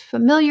is what's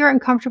familiar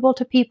and comfortable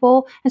to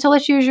people. And so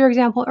let's use your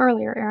example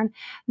earlier, Aaron.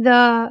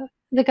 The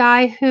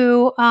guy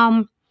who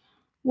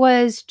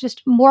was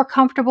just more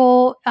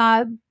comfortable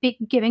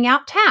giving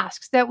out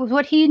tasks. That was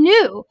what he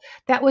knew.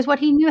 That was what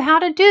he knew how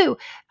to do.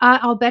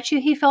 I'll bet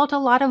you he felt a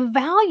lot of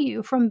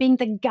value from being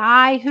the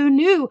guy who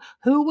knew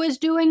who was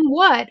doing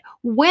what,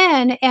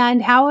 when,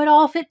 and how it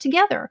all fit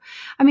together.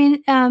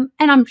 And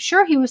I'm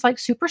sure he was like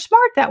super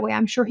smart that way.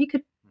 I'm sure he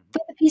could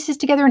put the pieces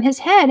together in his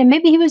head, and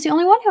maybe he was the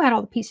only one who had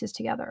all the pieces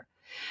together.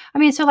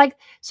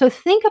 So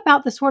think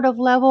about the sort of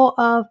level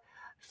of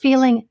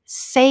feeling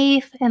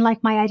safe and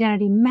like my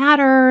identity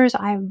matters.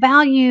 I'm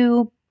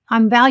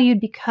valued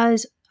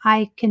because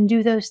I can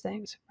do those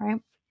things, right?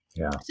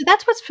 Yeah. So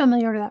that's what's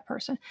familiar to that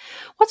person.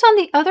 What's on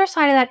the other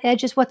side of that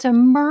edge is what's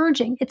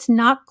emerging. It's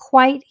not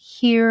quite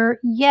here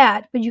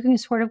yet, but you can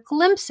sort of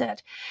glimpse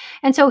it.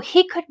 And so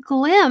he could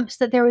glimpse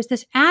that there was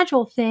this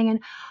Agile thing, and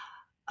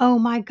oh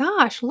my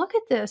gosh, look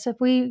at this. If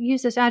we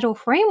use this Agile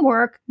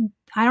framework,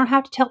 I don't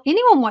have to tell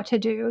anyone what to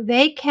do.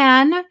 They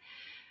can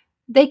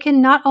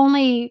not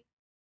only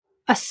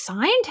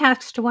assign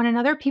tasks to one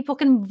another, people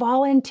can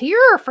volunteer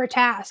for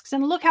tasks,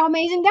 and look how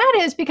amazing that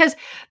is, because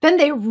then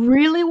they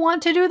really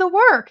want to do the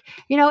work,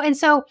 and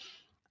so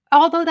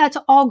although that's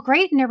all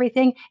great and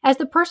everything, as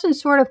the person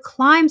sort of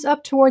climbs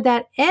up toward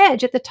that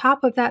edge at the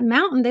top of that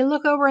mountain, they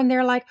look over and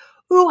they're like,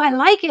 ooh, I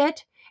like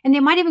it. And they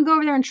might even go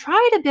over there and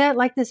try it a bit,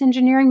 like this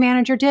engineering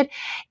manager did.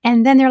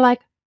 And then they're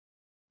like,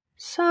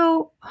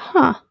 so,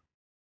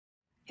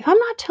 if I'm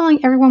not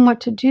telling everyone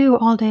what to do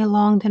all day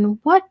long, then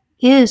what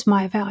is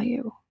my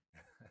value?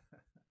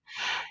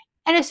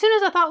 And as soon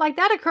as a thought like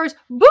that occurs,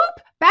 boop,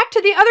 back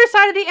to the other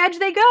side of the edge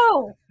they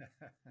go.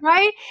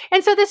 Right?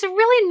 And so this is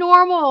really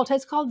normal.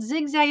 It's called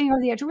zigzagging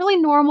over the edge. Really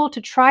normal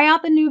to try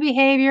out the new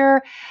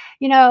behavior.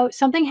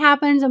 Something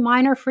happens, a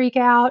minor freak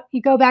out,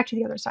 you go back to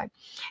the other side.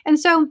 And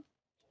so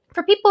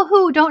for people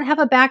who don't have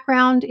a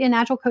background in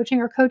Agile coaching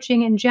or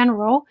coaching in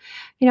general,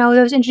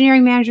 those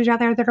engineering managers out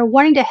there that are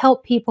wanting to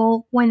help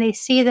people when they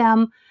see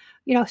them,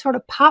 sort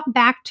of pop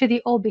back to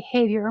the old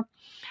behavior,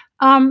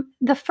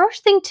 the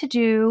first thing to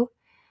do,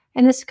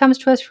 and this comes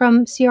to us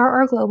from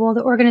CRR Global,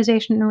 the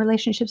Organization and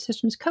Relationship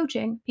Systems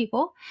Coaching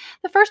people,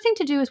 the first thing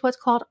to do is what's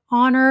called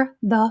honor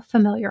the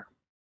familiar.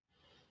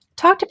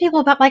 Talk to people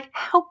about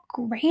how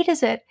great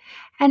is it,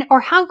 or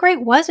how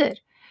great was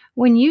it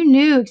when you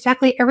knew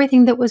exactly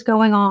everything that was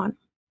going on?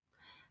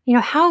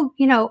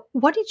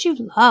 What did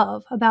you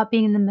love about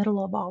being in the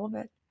middle of all of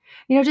it?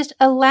 Just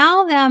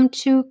allow them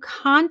to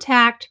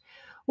contact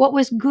what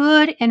was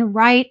good and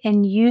right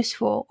and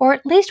useful, or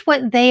at least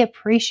what they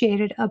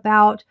appreciated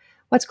about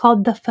what's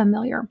called the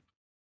familiar,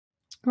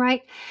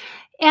 right?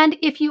 And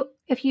if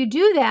you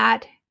do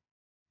that,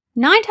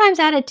 9 times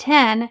out of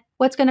 10,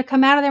 what's going to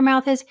come out of their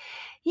mouth is,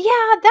 yeah,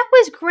 that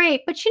was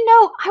great, but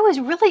I was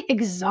really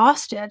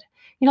exhausted.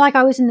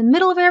 I was in the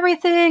middle of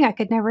everything. I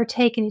could never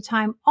take any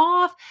time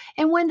off.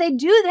 And when they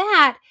do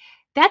that,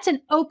 that's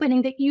an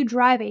opening that you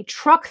drive a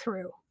truck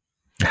through.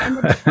 And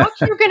the truck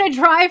you're going to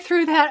drive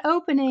through that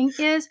opening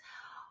is,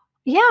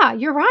 yeah,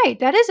 you're right.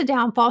 That is a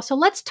downfall. So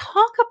let's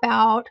talk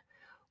about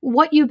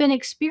what you've been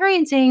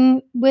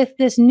experiencing with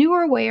this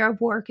newer way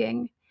of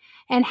working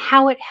and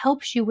how it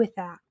helps you with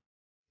that,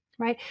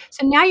 right?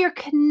 So now you're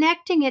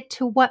connecting it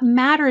to what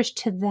matters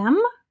to them.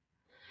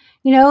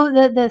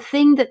 The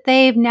thing that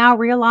they've now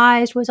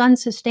realized was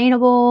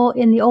unsustainable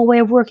in the old way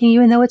of working,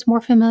 even though it's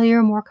more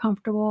familiar, more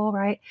comfortable,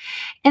 right?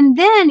 And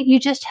then you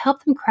just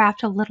help them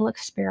craft a little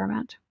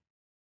experiment,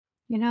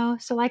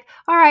 So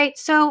all right,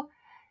 so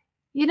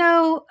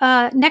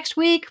next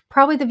week,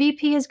 probably the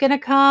VP is going to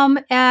come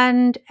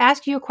and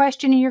ask you a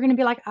question, and you're going to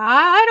be like,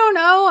 I don't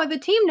know. The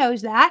team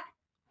knows that.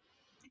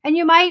 And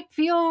you might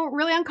feel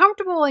really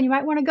uncomfortable, and you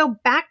might want to go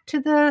back to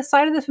the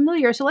side of the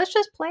familiar. So let's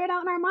just play it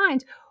out in our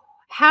minds.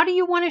 How do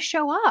you want to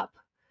show up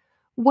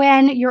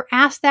when you're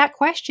asked that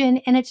question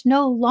and it's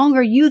no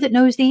longer you that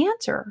knows the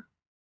answer?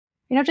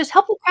 Just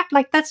help them craft,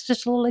 that's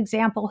just a little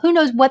example. Who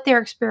knows what their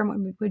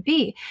experiment would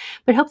be,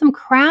 but help them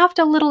craft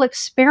a little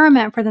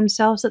experiment for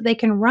themselves that they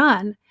can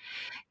run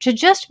to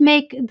just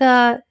make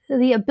the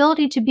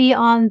ability to be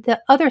on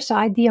the other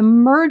side, the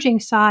emerging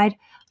side,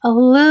 a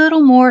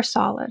little more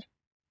solid.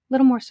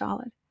 And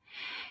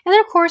then,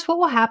 of course, what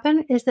will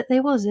happen is that they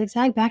will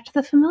zigzag back to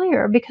the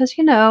familiar because,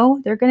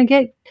 they're going to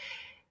get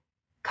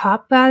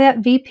caught by that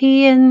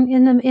VP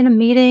in a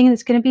meeting.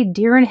 It's going to be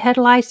deer in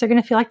headlights. They're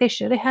going to feel like they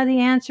should have had the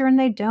answer and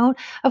they don't.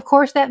 Of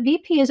course, that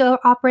VP is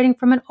operating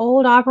from an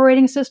old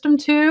operating system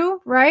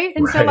too, right?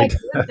 And Right.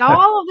 so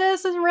all of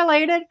this is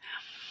related,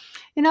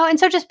 and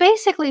so just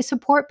basically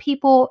support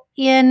people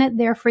in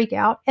their freak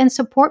out and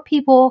support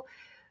people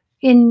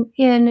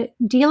in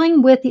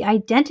dealing with the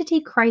identity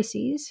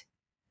crises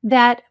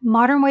that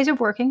modern ways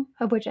of working,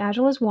 of which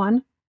Agile is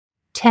one,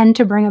 tend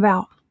to bring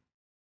about.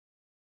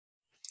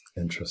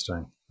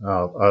 Interesting.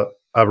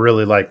 I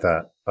really like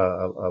that.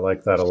 I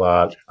like that a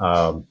lot.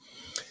 I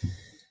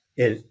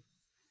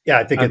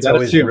think it's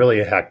always really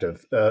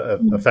effective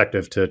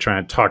to try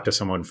and talk to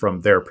someone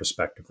from their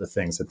perspective, the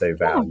things that they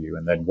value,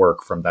 and then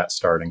work from that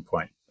starting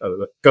point.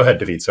 Go ahead,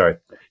 David. Sorry.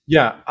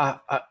 Yeah.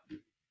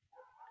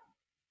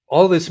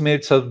 All these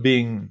minutes have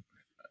been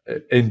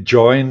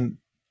enjoying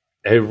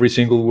every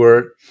single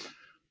word.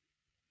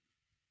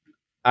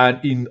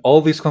 And in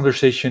all this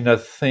conversation, I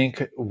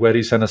think what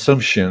is an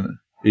assumption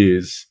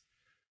is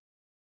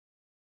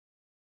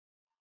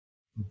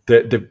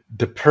the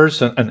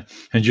person,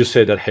 and you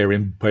said that, Harry,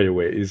 by the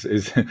way,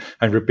 is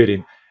I'm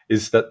repeating,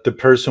 is that the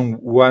person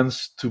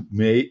wants to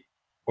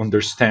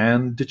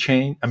understand the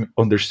change.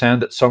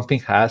 Understand that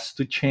something has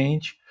to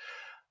change,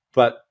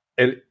 but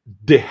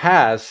the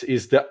has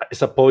is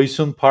a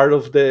poison part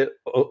of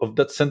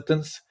that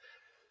sentence.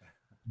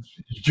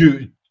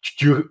 You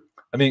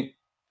I mean,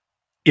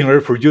 in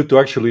order for you to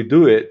actually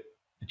do it,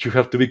 you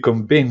have to be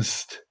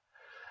convinced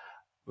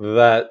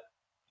that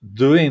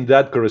doing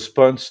that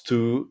corresponds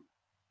to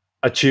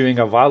achieving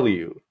a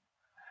value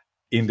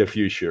in the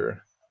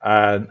future,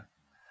 and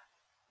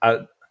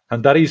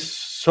that is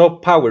so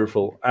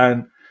powerful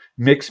and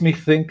makes me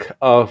think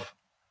of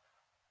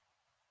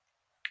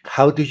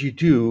how do you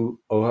do,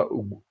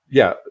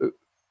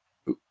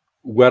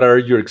 what are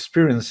your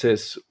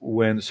experiences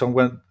when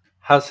someone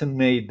hasn't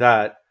made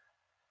that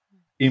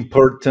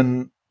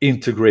important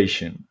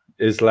integration?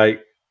 It's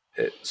like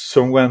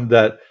someone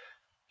that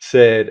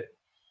said,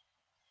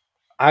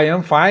 I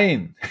am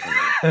fine.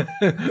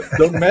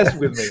 Don't mess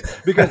with me.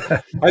 Because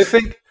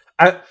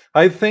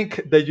I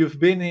think that you've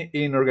been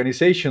in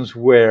organizations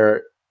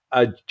where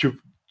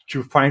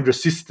you find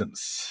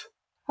resistance.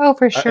 Oh,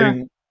 for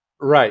sure.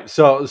 Right.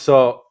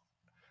 So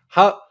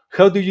how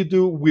do you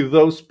do with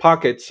those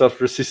pockets of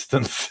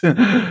resistance?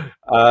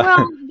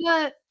 Well,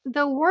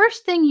 the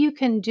worst thing you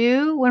can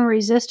do when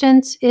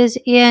resistance is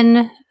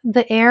in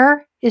the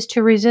air is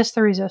to resist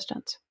the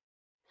resistance.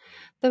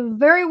 The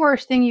very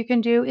worst thing you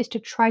can do is to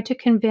try to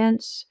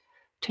convince,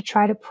 to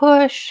try to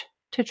push,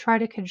 to try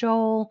to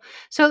cajole.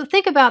 So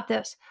think about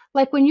this.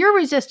 Like when you're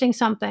resisting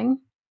something,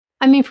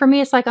 I mean, for me,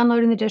 it's like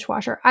unloading the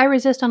dishwasher. I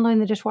resist unloading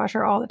the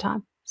dishwasher all the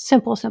time.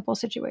 Simple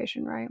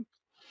situation, right?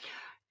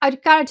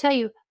 I've got to tell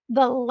you,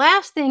 the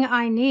last thing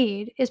I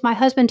need is my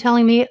husband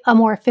telling me a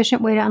more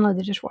efficient way to unload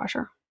the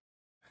dishwasher.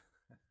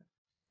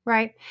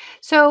 Right?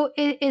 So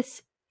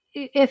it's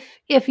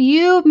if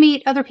you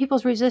meet other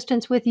people's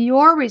resistance with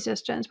your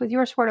resistance, with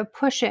your sort of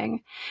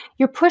pushing,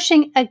 you're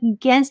pushing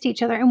against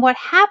each other. And what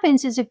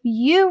happens is if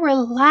you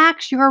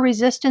relax your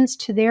resistance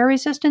to their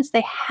resistance,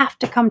 they have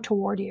to come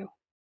toward you.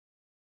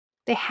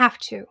 They have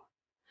to,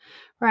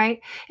 right?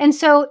 And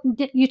so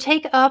you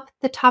take up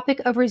the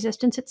topic of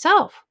resistance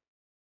itself.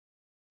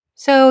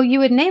 So you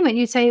would name it.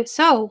 You'd say,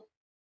 so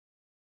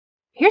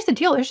here's the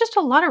deal. There's just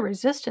a lot of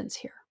resistance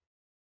here.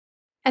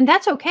 And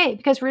that's okay,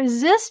 because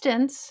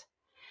resistance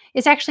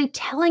is actually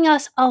telling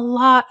us a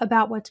lot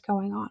about what's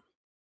going on.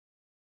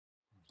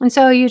 And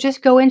so you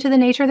just go into the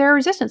nature of their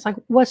resistance. Like,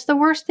 what's the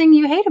worst thing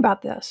you hate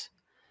about this?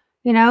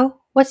 You know,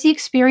 what's the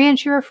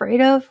experience you're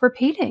afraid of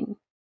repeating?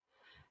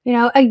 You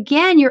know,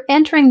 again, you're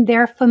entering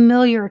their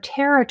familiar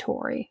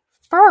territory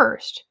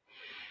first,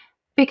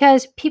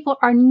 because people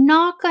are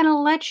not going to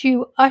let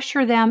you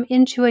usher them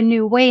into a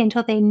new way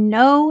until they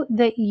know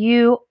that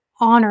you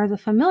honor the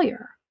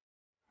familiar,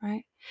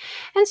 right?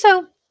 And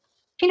so,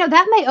 you know,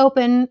 that may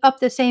open up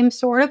the same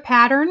sort of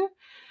pattern.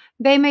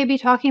 They may be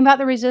talking about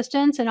the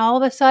resistance and all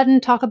of a sudden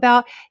talk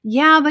about,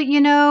 yeah, but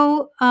you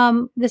know,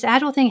 this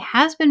Agile thing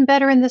has been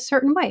better in this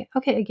certain way.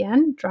 Okay,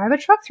 again, drive a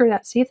truck through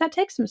that, see if that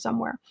takes them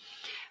somewhere.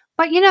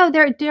 But you know,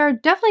 there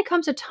definitely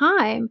comes a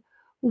time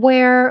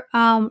where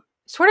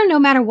sort of no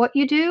matter what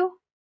you do,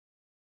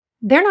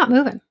 they're not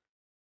moving.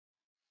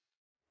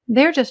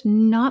 They're just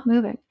not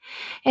moving.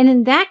 And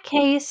in that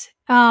case,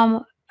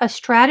 a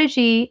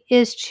strategy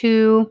is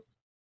to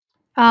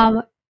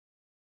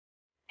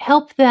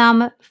help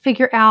them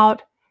figure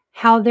out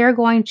how they're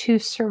going to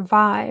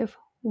survive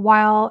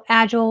while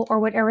Agile or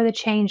whatever the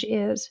change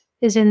is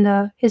in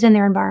their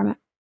environment.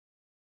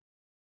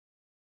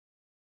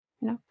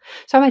 You know,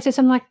 so I might say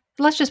something like,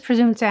 let's just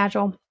presume it's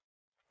Agile.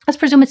 Let's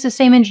presume it's the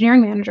same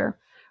engineering manager,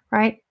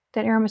 right,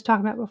 that Aaron was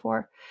talking about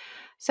before.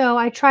 So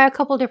I try a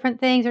couple different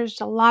things. There's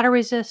just a lot of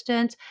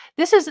resistance.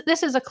 This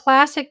is a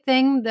classic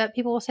thing that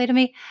people will say to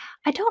me.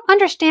 I don't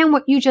understand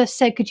what you just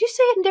said. Could you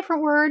say it in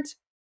different words?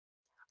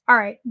 All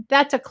right,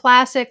 that's a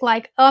classic,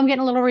 like, oh, I'm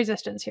getting a little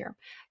resistance here.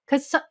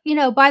 Because, you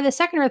know, by the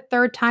second or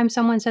third time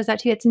someone says that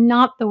to you, it's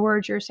not the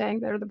words you're saying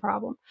that are the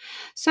problem.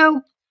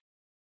 So,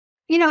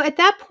 you know, at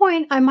that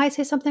point, I might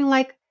say something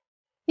like,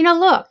 you know,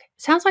 look,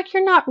 sounds like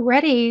you're not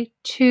ready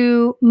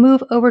to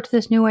move over to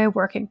this new way of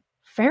working.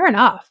 Fair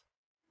enough.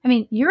 I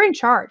mean, you're in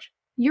charge.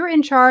 You're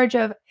in charge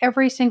of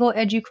every single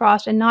edge you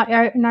crossed, and not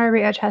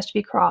every edge has to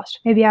be crossed.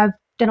 Maybe I've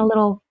done a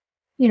little,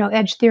 you know,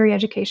 edge theory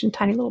education,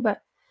 tiny little bit.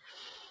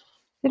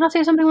 Then I'll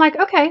say something like,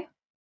 okay,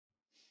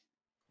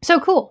 so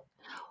cool.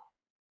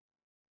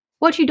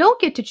 What you don't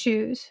get to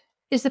choose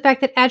is the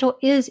fact that Agile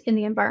is in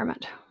the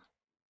environment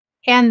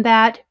and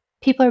that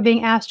people are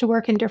being asked to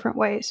work in different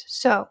ways.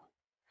 So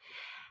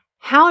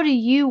how do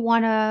you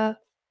want to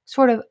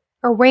sort of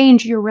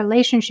arrange your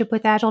relationship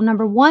with Agile?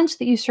 Number one, so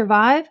that you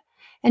survive.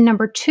 And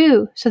number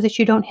two, so that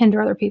you don't hinder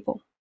other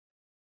people.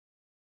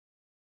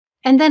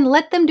 And then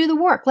let them do the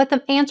work. Let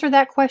them answer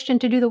that question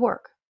to do the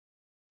work.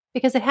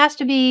 Because it has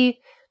to be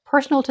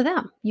personal to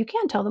them. You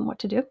can't tell them what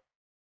to do.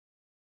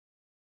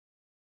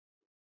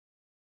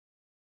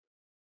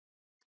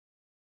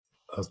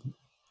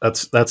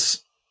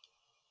 That's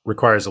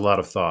requires a lot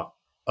of thought.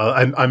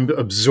 I'm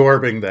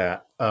absorbing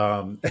that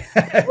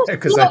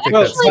because I think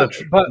that's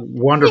such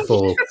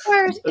wonderful it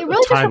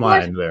really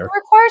timeline there. It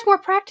requires more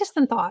practice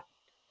than thought.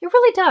 It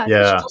really does. It's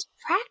Yeah. just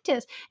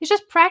practice. It's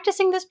just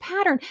practicing this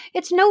pattern.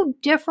 It's no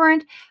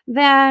different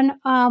than,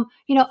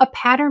 a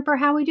pattern for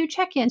how we do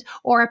check-ins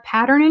or a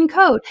pattern in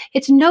code.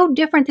 It's no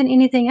different than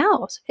anything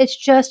else. It's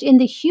just in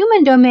the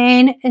human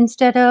domain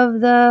instead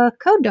of the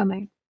code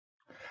domain.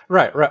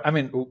 Right. I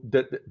mean,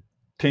 the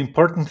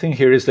important thing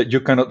here is that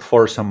you cannot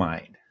force a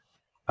mind.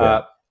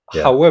 Yeah.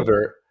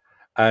 However,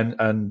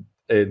 and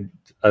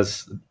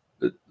as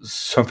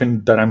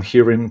something that I'm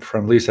hearing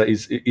from Lyssa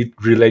is it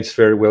relates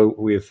very well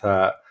with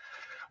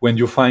when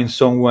you find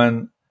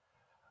someone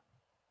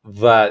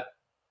that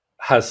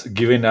has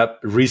given up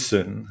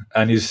reason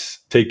and is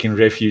taking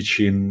refuge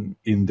in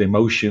the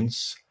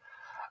emotions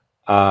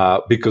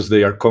because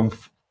they are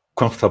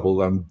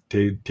comfortable and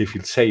they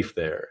feel safe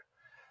there.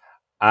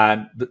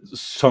 And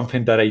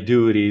something that I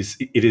do it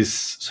is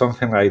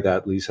something like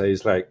that, Lyssa,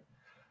 is like,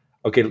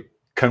 okay,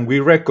 can we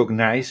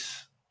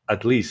recognize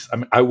at least, I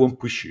mean, I won't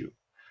push you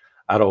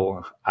at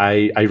all.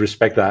 I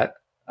respect that.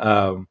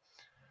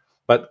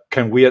 But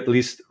can we at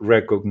least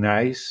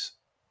recognize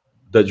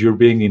that you're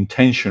being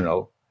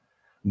intentional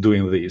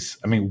doing this?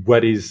 I mean,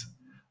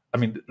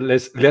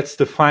 let's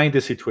define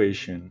the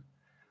situation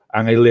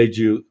and I let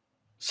you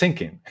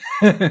sink in.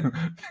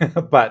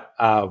 but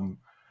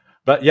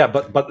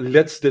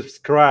let's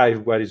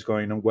describe what is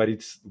going on, what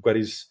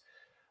is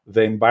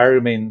the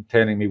environment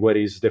telling me, what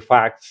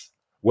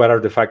are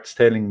the facts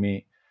telling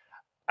me.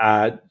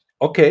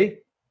 Okay,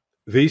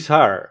 these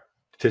are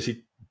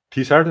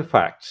the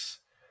facts.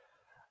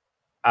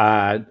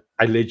 I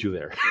led you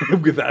there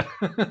with that,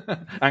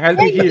 and I'll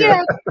be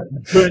here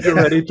when you're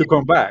ready to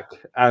come back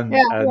and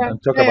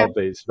talk about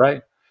this,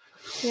 right?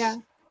 Yeah.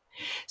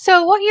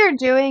 So what you're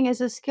doing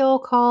is a skill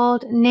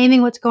called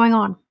naming what's going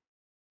on.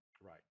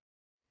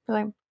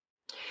 Right.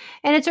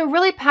 And it's a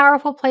really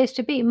powerful place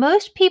to be.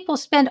 Most people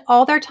spend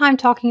all their time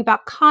talking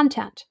about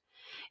content,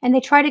 and they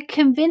try to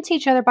convince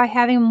each other by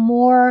having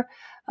more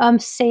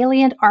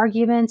salient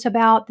arguments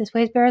about this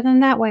way is better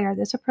than that way, or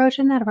this approach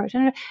and that approach.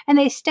 And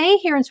they stay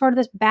here in sort of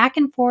this back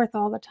and forth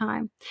all the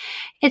time.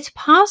 It's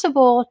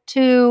possible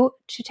to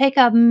take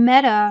a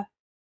meta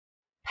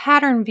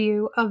pattern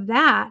view of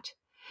that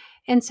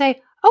and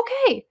say,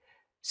 okay,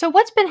 so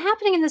what's been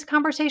happening in this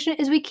conversation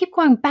is we keep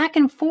going back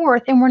and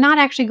forth and we're not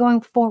actually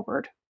going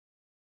forward.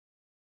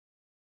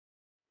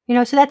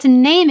 So that's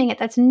naming it.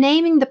 That's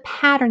naming the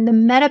pattern, the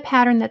meta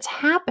pattern that's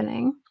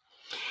happening.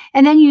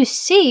 And then you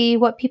see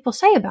what people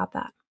say about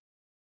that.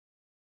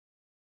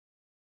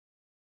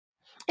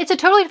 It's a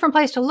totally different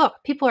place to look.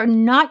 People are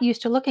not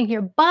used to looking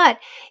here, but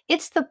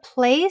it's the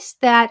place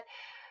that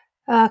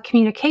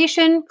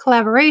communication,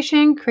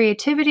 collaboration,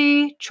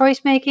 creativity,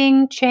 choice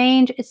making,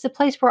 change, it's the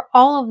place where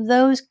all of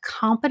those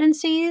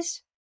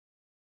competencies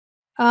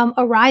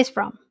arise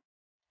from,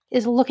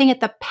 is looking at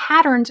the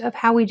patterns of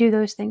how we do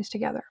those things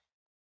together.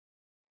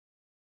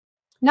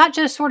 Not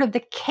just sort of the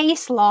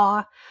case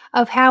law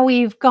of how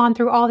we've gone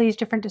through all these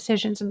different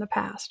decisions in the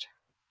past.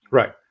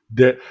 Right.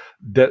 The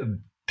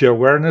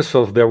awareness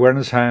of the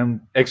awareness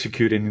I'm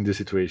executing in the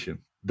situation.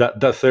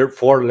 That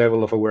fourth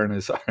level of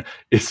awareness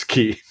is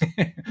key.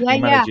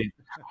 In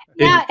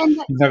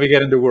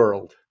navigating the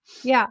world.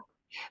 Yeah.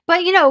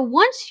 But,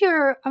 once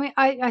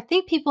I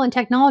think people in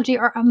technology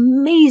are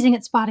amazing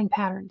at spotting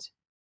patterns.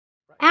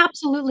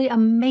 Absolutely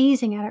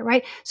amazing at it,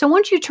 right? So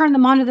once you turn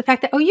them on to the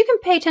fact that, you can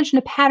pay attention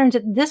to patterns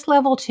at this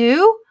level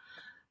too,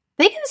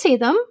 they can see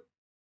them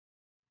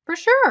for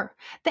sure.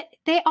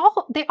 They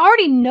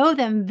already know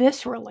them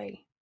viscerally,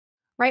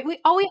 right? We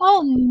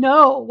all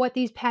know what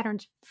these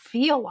patterns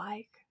feel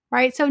like,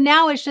 right? So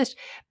now it's just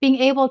being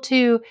able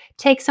to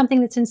take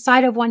something that's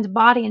inside of one's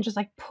body and just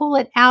like pull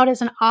it out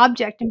as an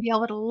object and be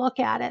able to look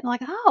at it and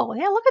like, oh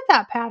yeah, look at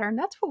that pattern.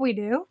 That's what we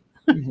do.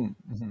 Mm-hmm,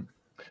 mm-hmm.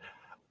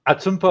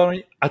 At some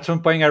point,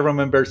 I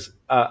remember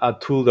a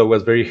tool that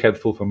was very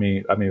helpful for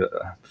me.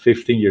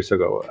 15 years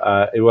ago,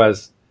 it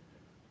was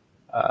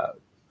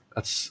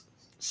at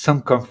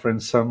some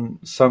conference,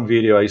 some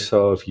video I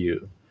saw of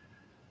you,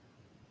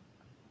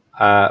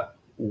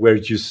 where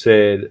you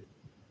said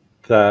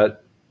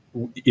that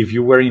if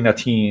you were in a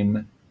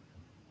team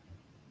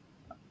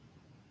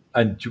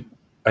and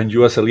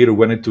you as a leader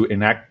wanted to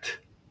enact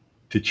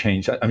the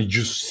change,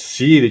 you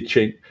see the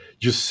change,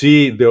 you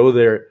see the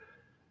other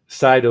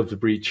side of the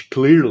breach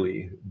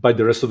clearly, but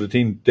the rest of the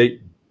team, the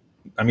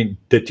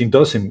team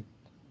doesn't.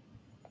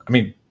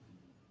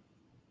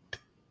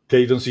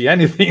 They don't see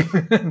anything.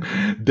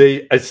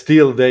 they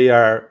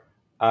are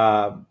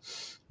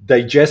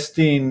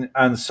digesting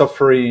and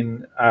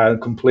suffering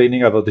and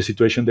complaining about the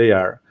situation they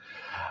are.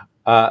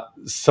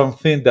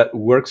 Something that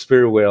works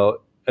very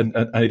well, and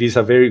it is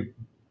a very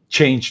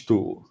change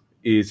tool,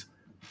 is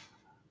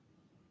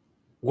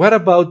what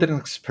about an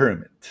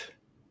experiment?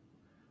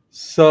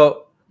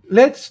 So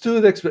let's do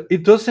the experiment.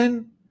 It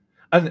doesn't,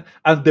 and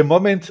the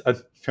moment, I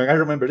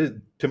remember this,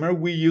 the moment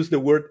we use the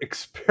word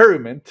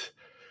experiment,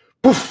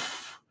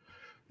 poof,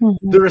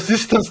 the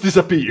resistance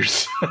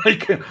disappears.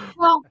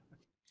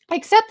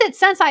 Except that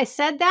since I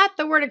said that,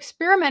 the word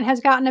experiment has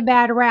gotten a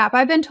bad rap.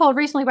 I've been told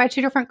recently by 2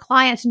 different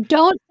clients,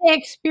 don't say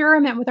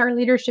experiment with our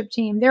leadership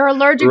team. They're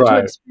allergic to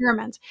Right.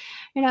 experiments,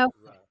 you know.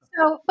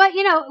 So, but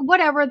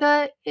whatever,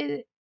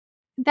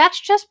 that's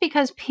just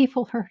because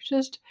people are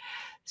just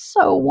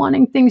so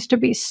wanting things to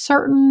be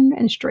certain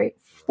and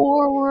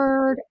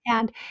straightforward.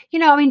 And,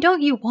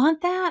 don't you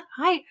want that?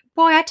 I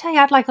tell you,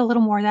 I'd like a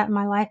little more of that in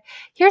my life.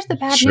 Here's the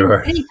bad news.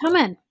 Sure. It ain't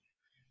coming.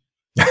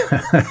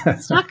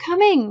 It's not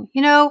coming.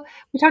 We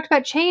talked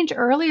about change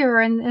earlier,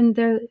 and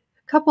there a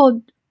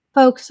couple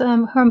folks who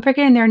I'm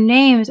forgetting their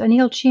names,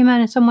 Anil Chima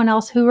and someone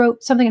else, who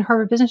wrote something in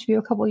Harvard Business Review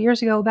a couple of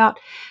years ago about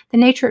the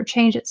nature of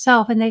change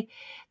itself. And they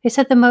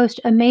said the most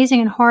amazing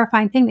and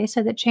horrifying thing. They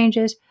said that change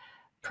is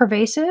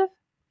pervasive,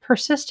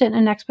 persistent,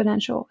 and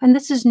exponential. And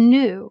this is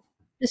new.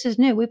 This is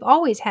new. We've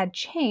always had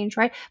change,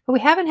 right? But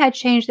we haven't had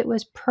change that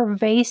was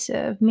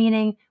pervasive,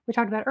 meaning we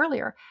talked about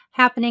earlier,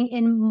 happening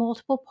in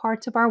multiple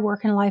parts of our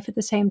work and life at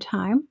the same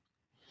time.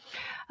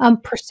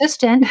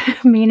 Persistent,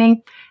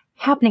 meaning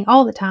happening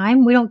all the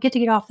time. We don't get to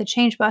get off the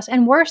change bus.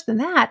 And worse than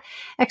that,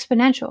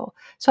 exponential.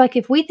 So like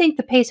if we think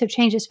the pace of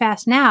change is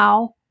fast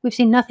now, we've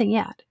seen nothing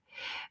yet.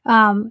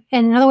 And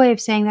another way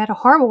of saying that, a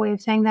horrible way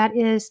of saying that,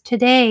 is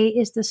today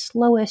is the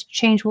slowest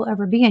change will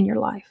ever be in your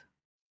life.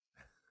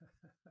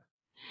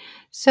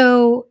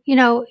 So,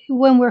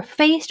 when we're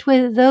faced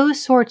with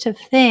those sorts of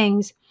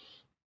things,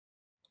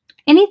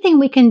 anything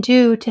we can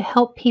do to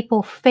help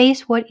people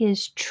face what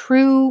is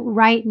true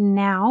right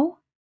now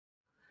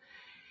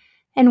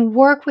and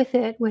work with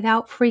it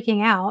without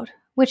freaking out,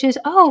 which is,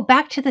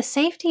 back to the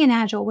safety in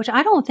Agile, which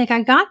I don't think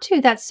I got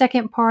to that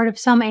second part of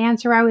some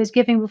answer I was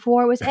giving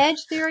before. It was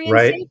edge theory and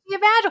Right. safety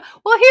of Agile.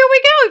 Well, here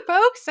we go,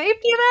 folks.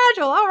 Safety of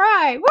Agile. All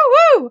right.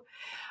 Woo-woo.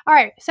 All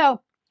right. So,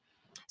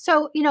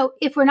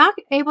 if we're not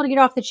able to get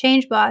off the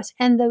change bus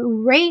and the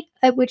rate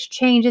at which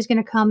change is going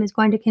to come is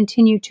going to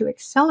continue to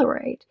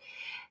accelerate,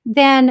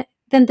 then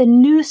the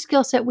new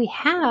skill set we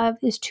have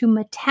is to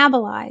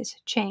metabolize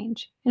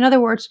change. In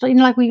other words,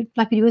 like we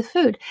do with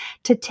food,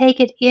 to take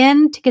it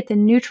in, to get the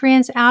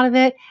nutrients out of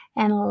it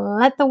and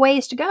let the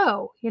waste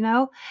go,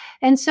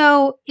 And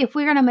so if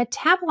we're going to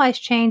metabolize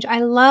change, I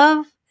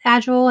love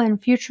Agile and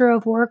future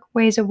of work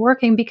ways of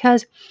working,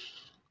 because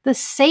the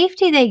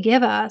safety they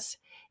give us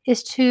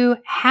is to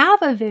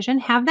have a vision,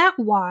 have that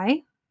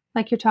why,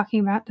 like you're talking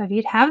about,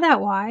 David, have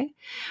that why,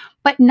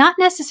 but not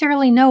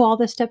necessarily know all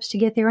the steps to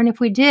get there. And if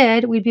we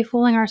did, we'd be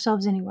fooling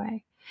ourselves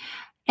anyway.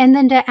 And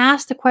then to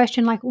ask the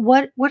question, like,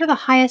 what are the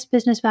highest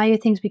business value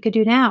things we could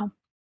do now?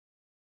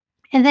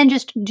 And then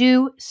just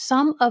do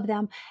some of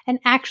them and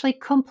actually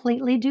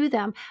completely do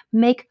them.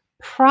 Make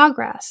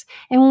progress.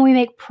 And when we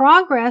make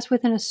progress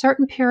within a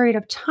certain period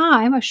of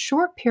time, a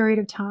short period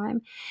of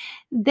time,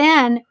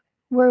 then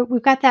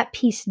we've got that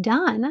piece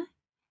done.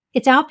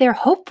 It's out there,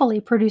 hopefully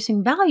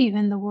producing value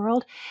in the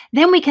world.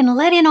 Then we can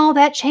let in all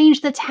that change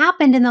that's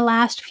happened in the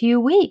last few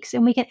weeks.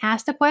 And we can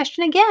ask the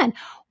question again,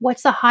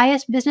 what's the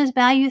highest business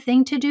value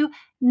thing to do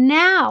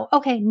now?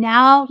 Okay,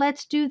 now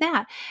let's do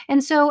that.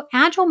 And so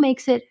Agile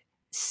makes it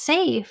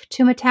safe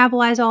to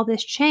metabolize all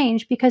this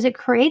change because it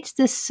creates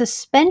this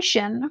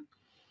suspension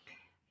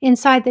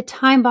inside the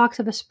time box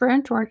of a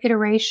sprint or an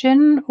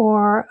iteration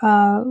or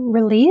a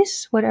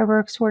release,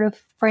 whatever sort of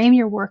frame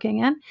you're working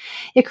in.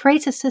 It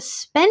creates a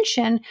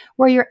suspension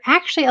where you're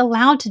actually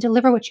allowed to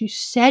deliver what you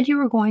said you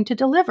were going to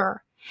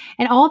deliver.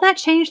 And all that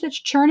change that's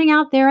churning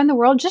out there in the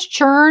world just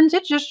churns.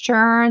 It just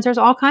churns. There's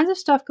all kinds of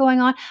stuff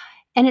going on.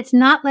 And it's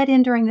not let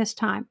in during this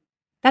time.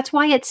 That's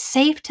why it's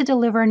safe to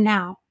deliver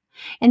now.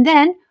 And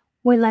then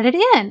we let it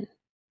in.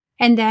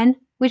 And then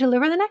we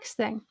deliver the next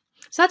thing.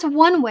 So that's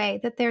one way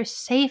that there's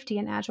safety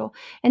in Agile.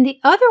 And the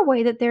other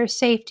way that there's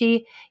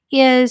safety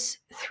is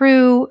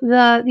through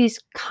these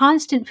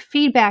constant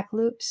feedback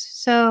loops.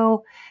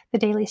 So the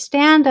daily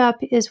stand-up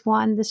is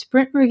one, the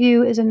sprint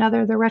review is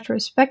another, the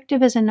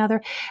retrospective is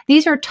another.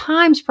 These are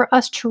times for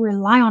us to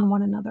rely on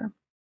one another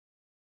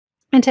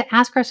and to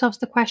ask ourselves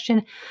the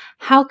question,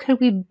 how could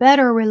we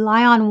better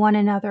rely on one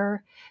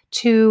another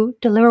to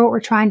deliver what we're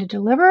trying to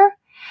deliver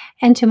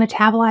and to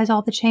metabolize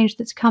all the change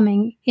that's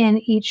coming in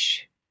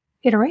each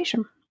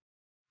iteration?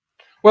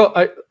 Well,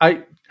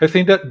 I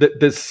think that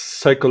the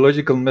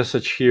psychological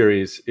message here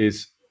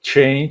is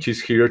change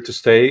is here to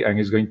stay and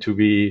is going to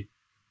be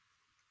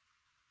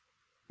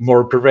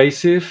more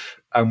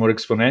pervasive and more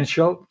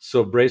exponential.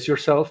 So brace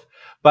yourself.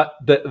 But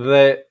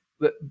I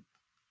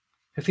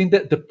think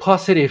that the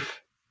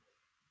positive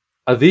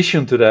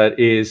addition to that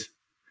is,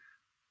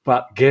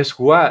 but guess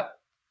what?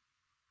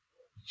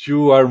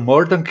 You are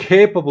more than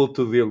capable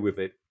to deal with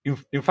it.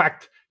 In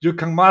fact, you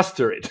can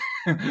master it.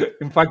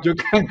 In fact,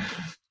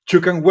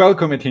 you can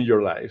welcome it in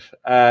your life,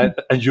 and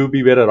you'll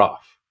be better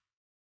off.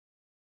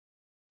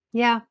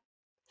 Yeah.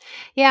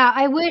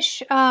 I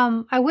wish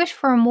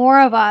for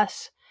more of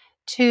us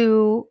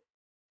to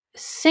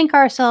sink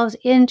ourselves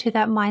into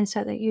that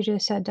mindset that you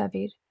just said,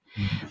 David,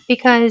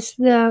 because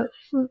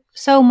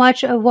so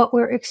much of what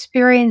we're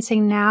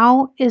experiencing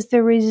now is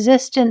the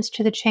resistance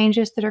to the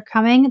changes that are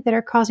coming that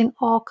are causing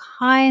all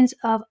kinds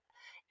of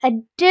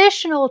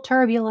additional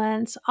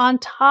turbulence on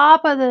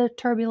top of the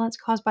turbulence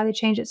caused by the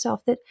change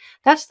itself,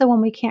 that's the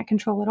one we can't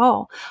control at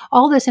all.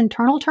 All this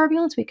internal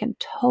turbulence we can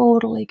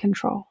totally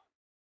control.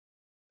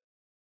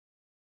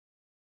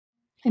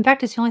 In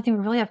fact, it's the only thing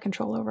we really have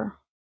control over.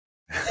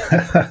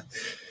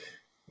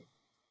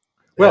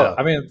 Well,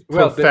 I mean,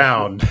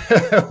 profound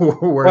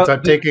words.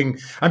 I'm taking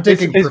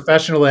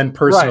professional and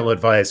personal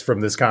advice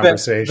from this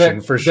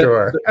conversation for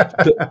sure.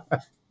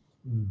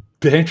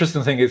 The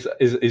interesting thing is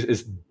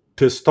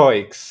the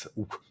Stoics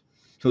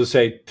to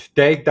say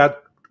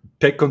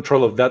take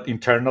control of that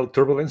internal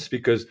turbulence,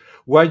 because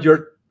while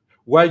you're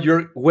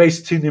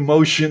wasting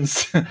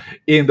emotions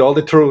in all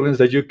the turbulence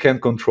that you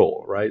can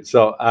control, right?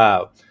 So,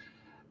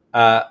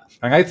 and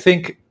I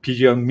think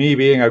beyond me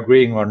being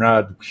agreeing or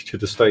not to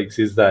the Stoics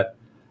is that.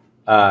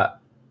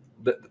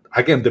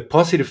 Again, the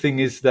positive thing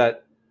is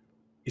that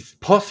it's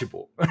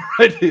possible,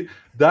 right?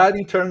 That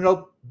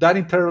internal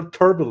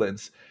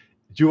turbulence,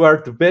 you are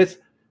the best.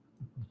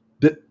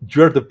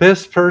 You are the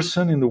best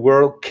person in the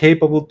world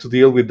capable to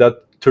deal with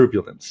that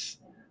turbulence.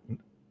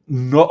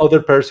 No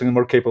other person is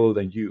more capable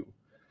than you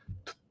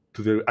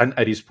to do, and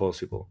it is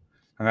possible.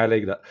 And I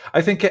like that.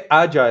 I think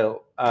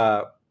Agile.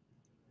 I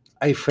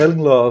fell in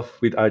love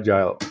with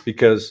Agile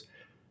because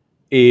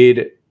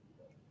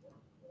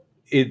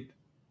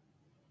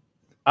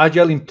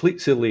Agile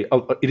implicitly,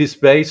 it is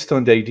based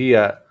on the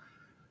idea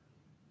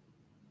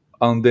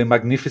on the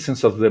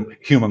magnificence of the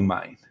human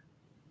mind.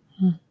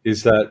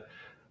 Is that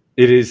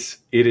it is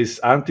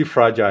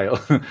anti-fragile,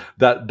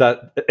 that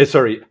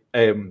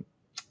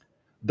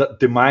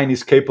the mind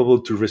is capable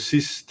to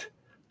resist,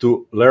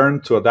 to learn,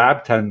 to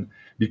adapt, and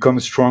become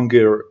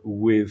stronger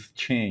with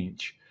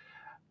change.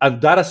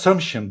 And that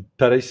assumption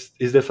that is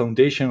the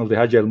foundation of the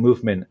Agile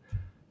movement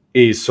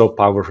is so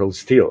powerful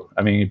still.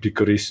 I mean,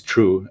 because it's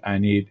true,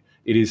 and it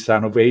is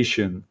an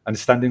ovation, a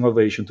standing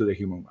ovation to the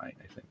human mind,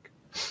 I think.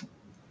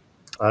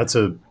 That's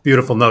a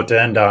beautiful note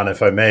to end on,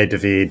 if I may,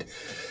 David.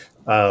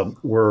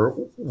 We're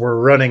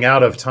running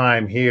out of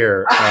time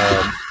here,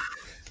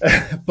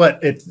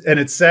 but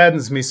it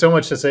saddens me so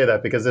much to say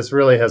that, because this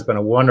really has been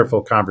a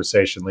wonderful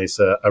conversation,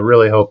 Lyssa. I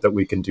really hope that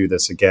we can do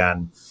this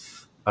again.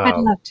 I'd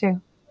love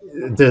to.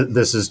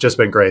 This has just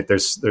been great.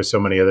 There's so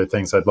many other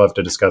things I'd love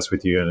to discuss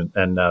with you,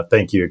 and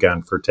thank you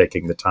again for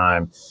taking the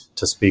time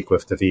to speak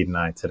with David and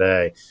I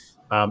today.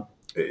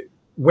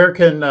 Where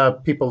can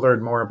people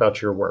learn more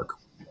about your work?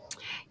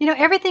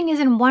 Everything is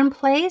in one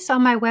place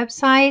on my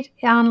website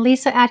on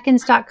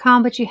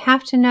lyssaadkins.com, but you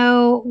have to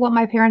know what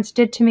my parents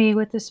did to me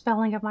with the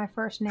spelling of my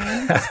first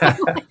name.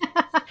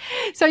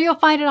 So you'll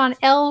find it on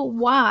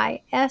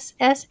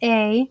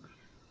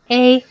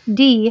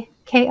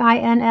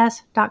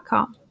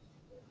lyssaadkins.com.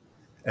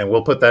 And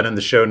we'll put that in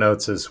the show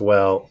notes as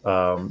well.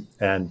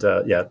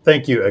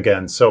 Thank you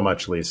again so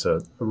much,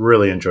 Lyssa.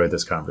 Really enjoyed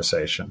this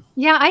conversation.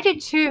 Yeah, I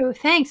did too.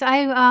 Thanks.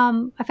 I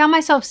found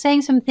myself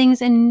saying some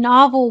things in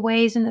novel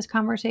ways in this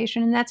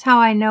conversation, and that's how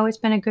I know it's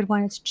been a good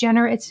one. It's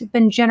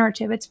been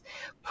generative. It's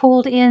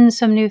pulled in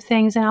some new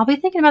things, and I'll be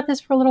thinking about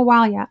this for a little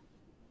while yet.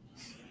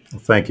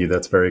 Well, thank you.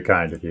 That's very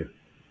kind of you.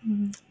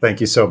 Mm-hmm. Thank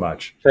you so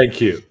much.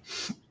 Thank you.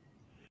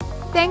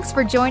 Thanks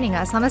for joining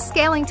us on the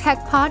Scaling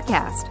Tech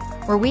podcast,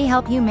 where we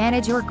help you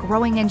manage your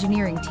growing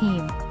engineering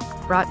team.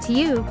 Brought to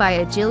you by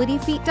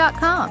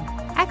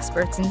agilityfeet.com,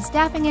 experts in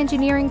staffing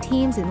engineering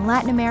teams in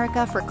Latin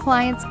America for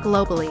clients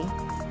globally.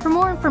 For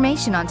more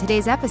information on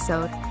today's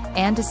episode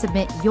and to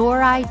submit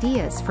your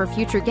ideas for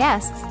future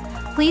guests,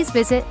 please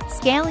visit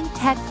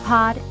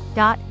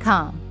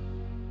scalingtechpod.com.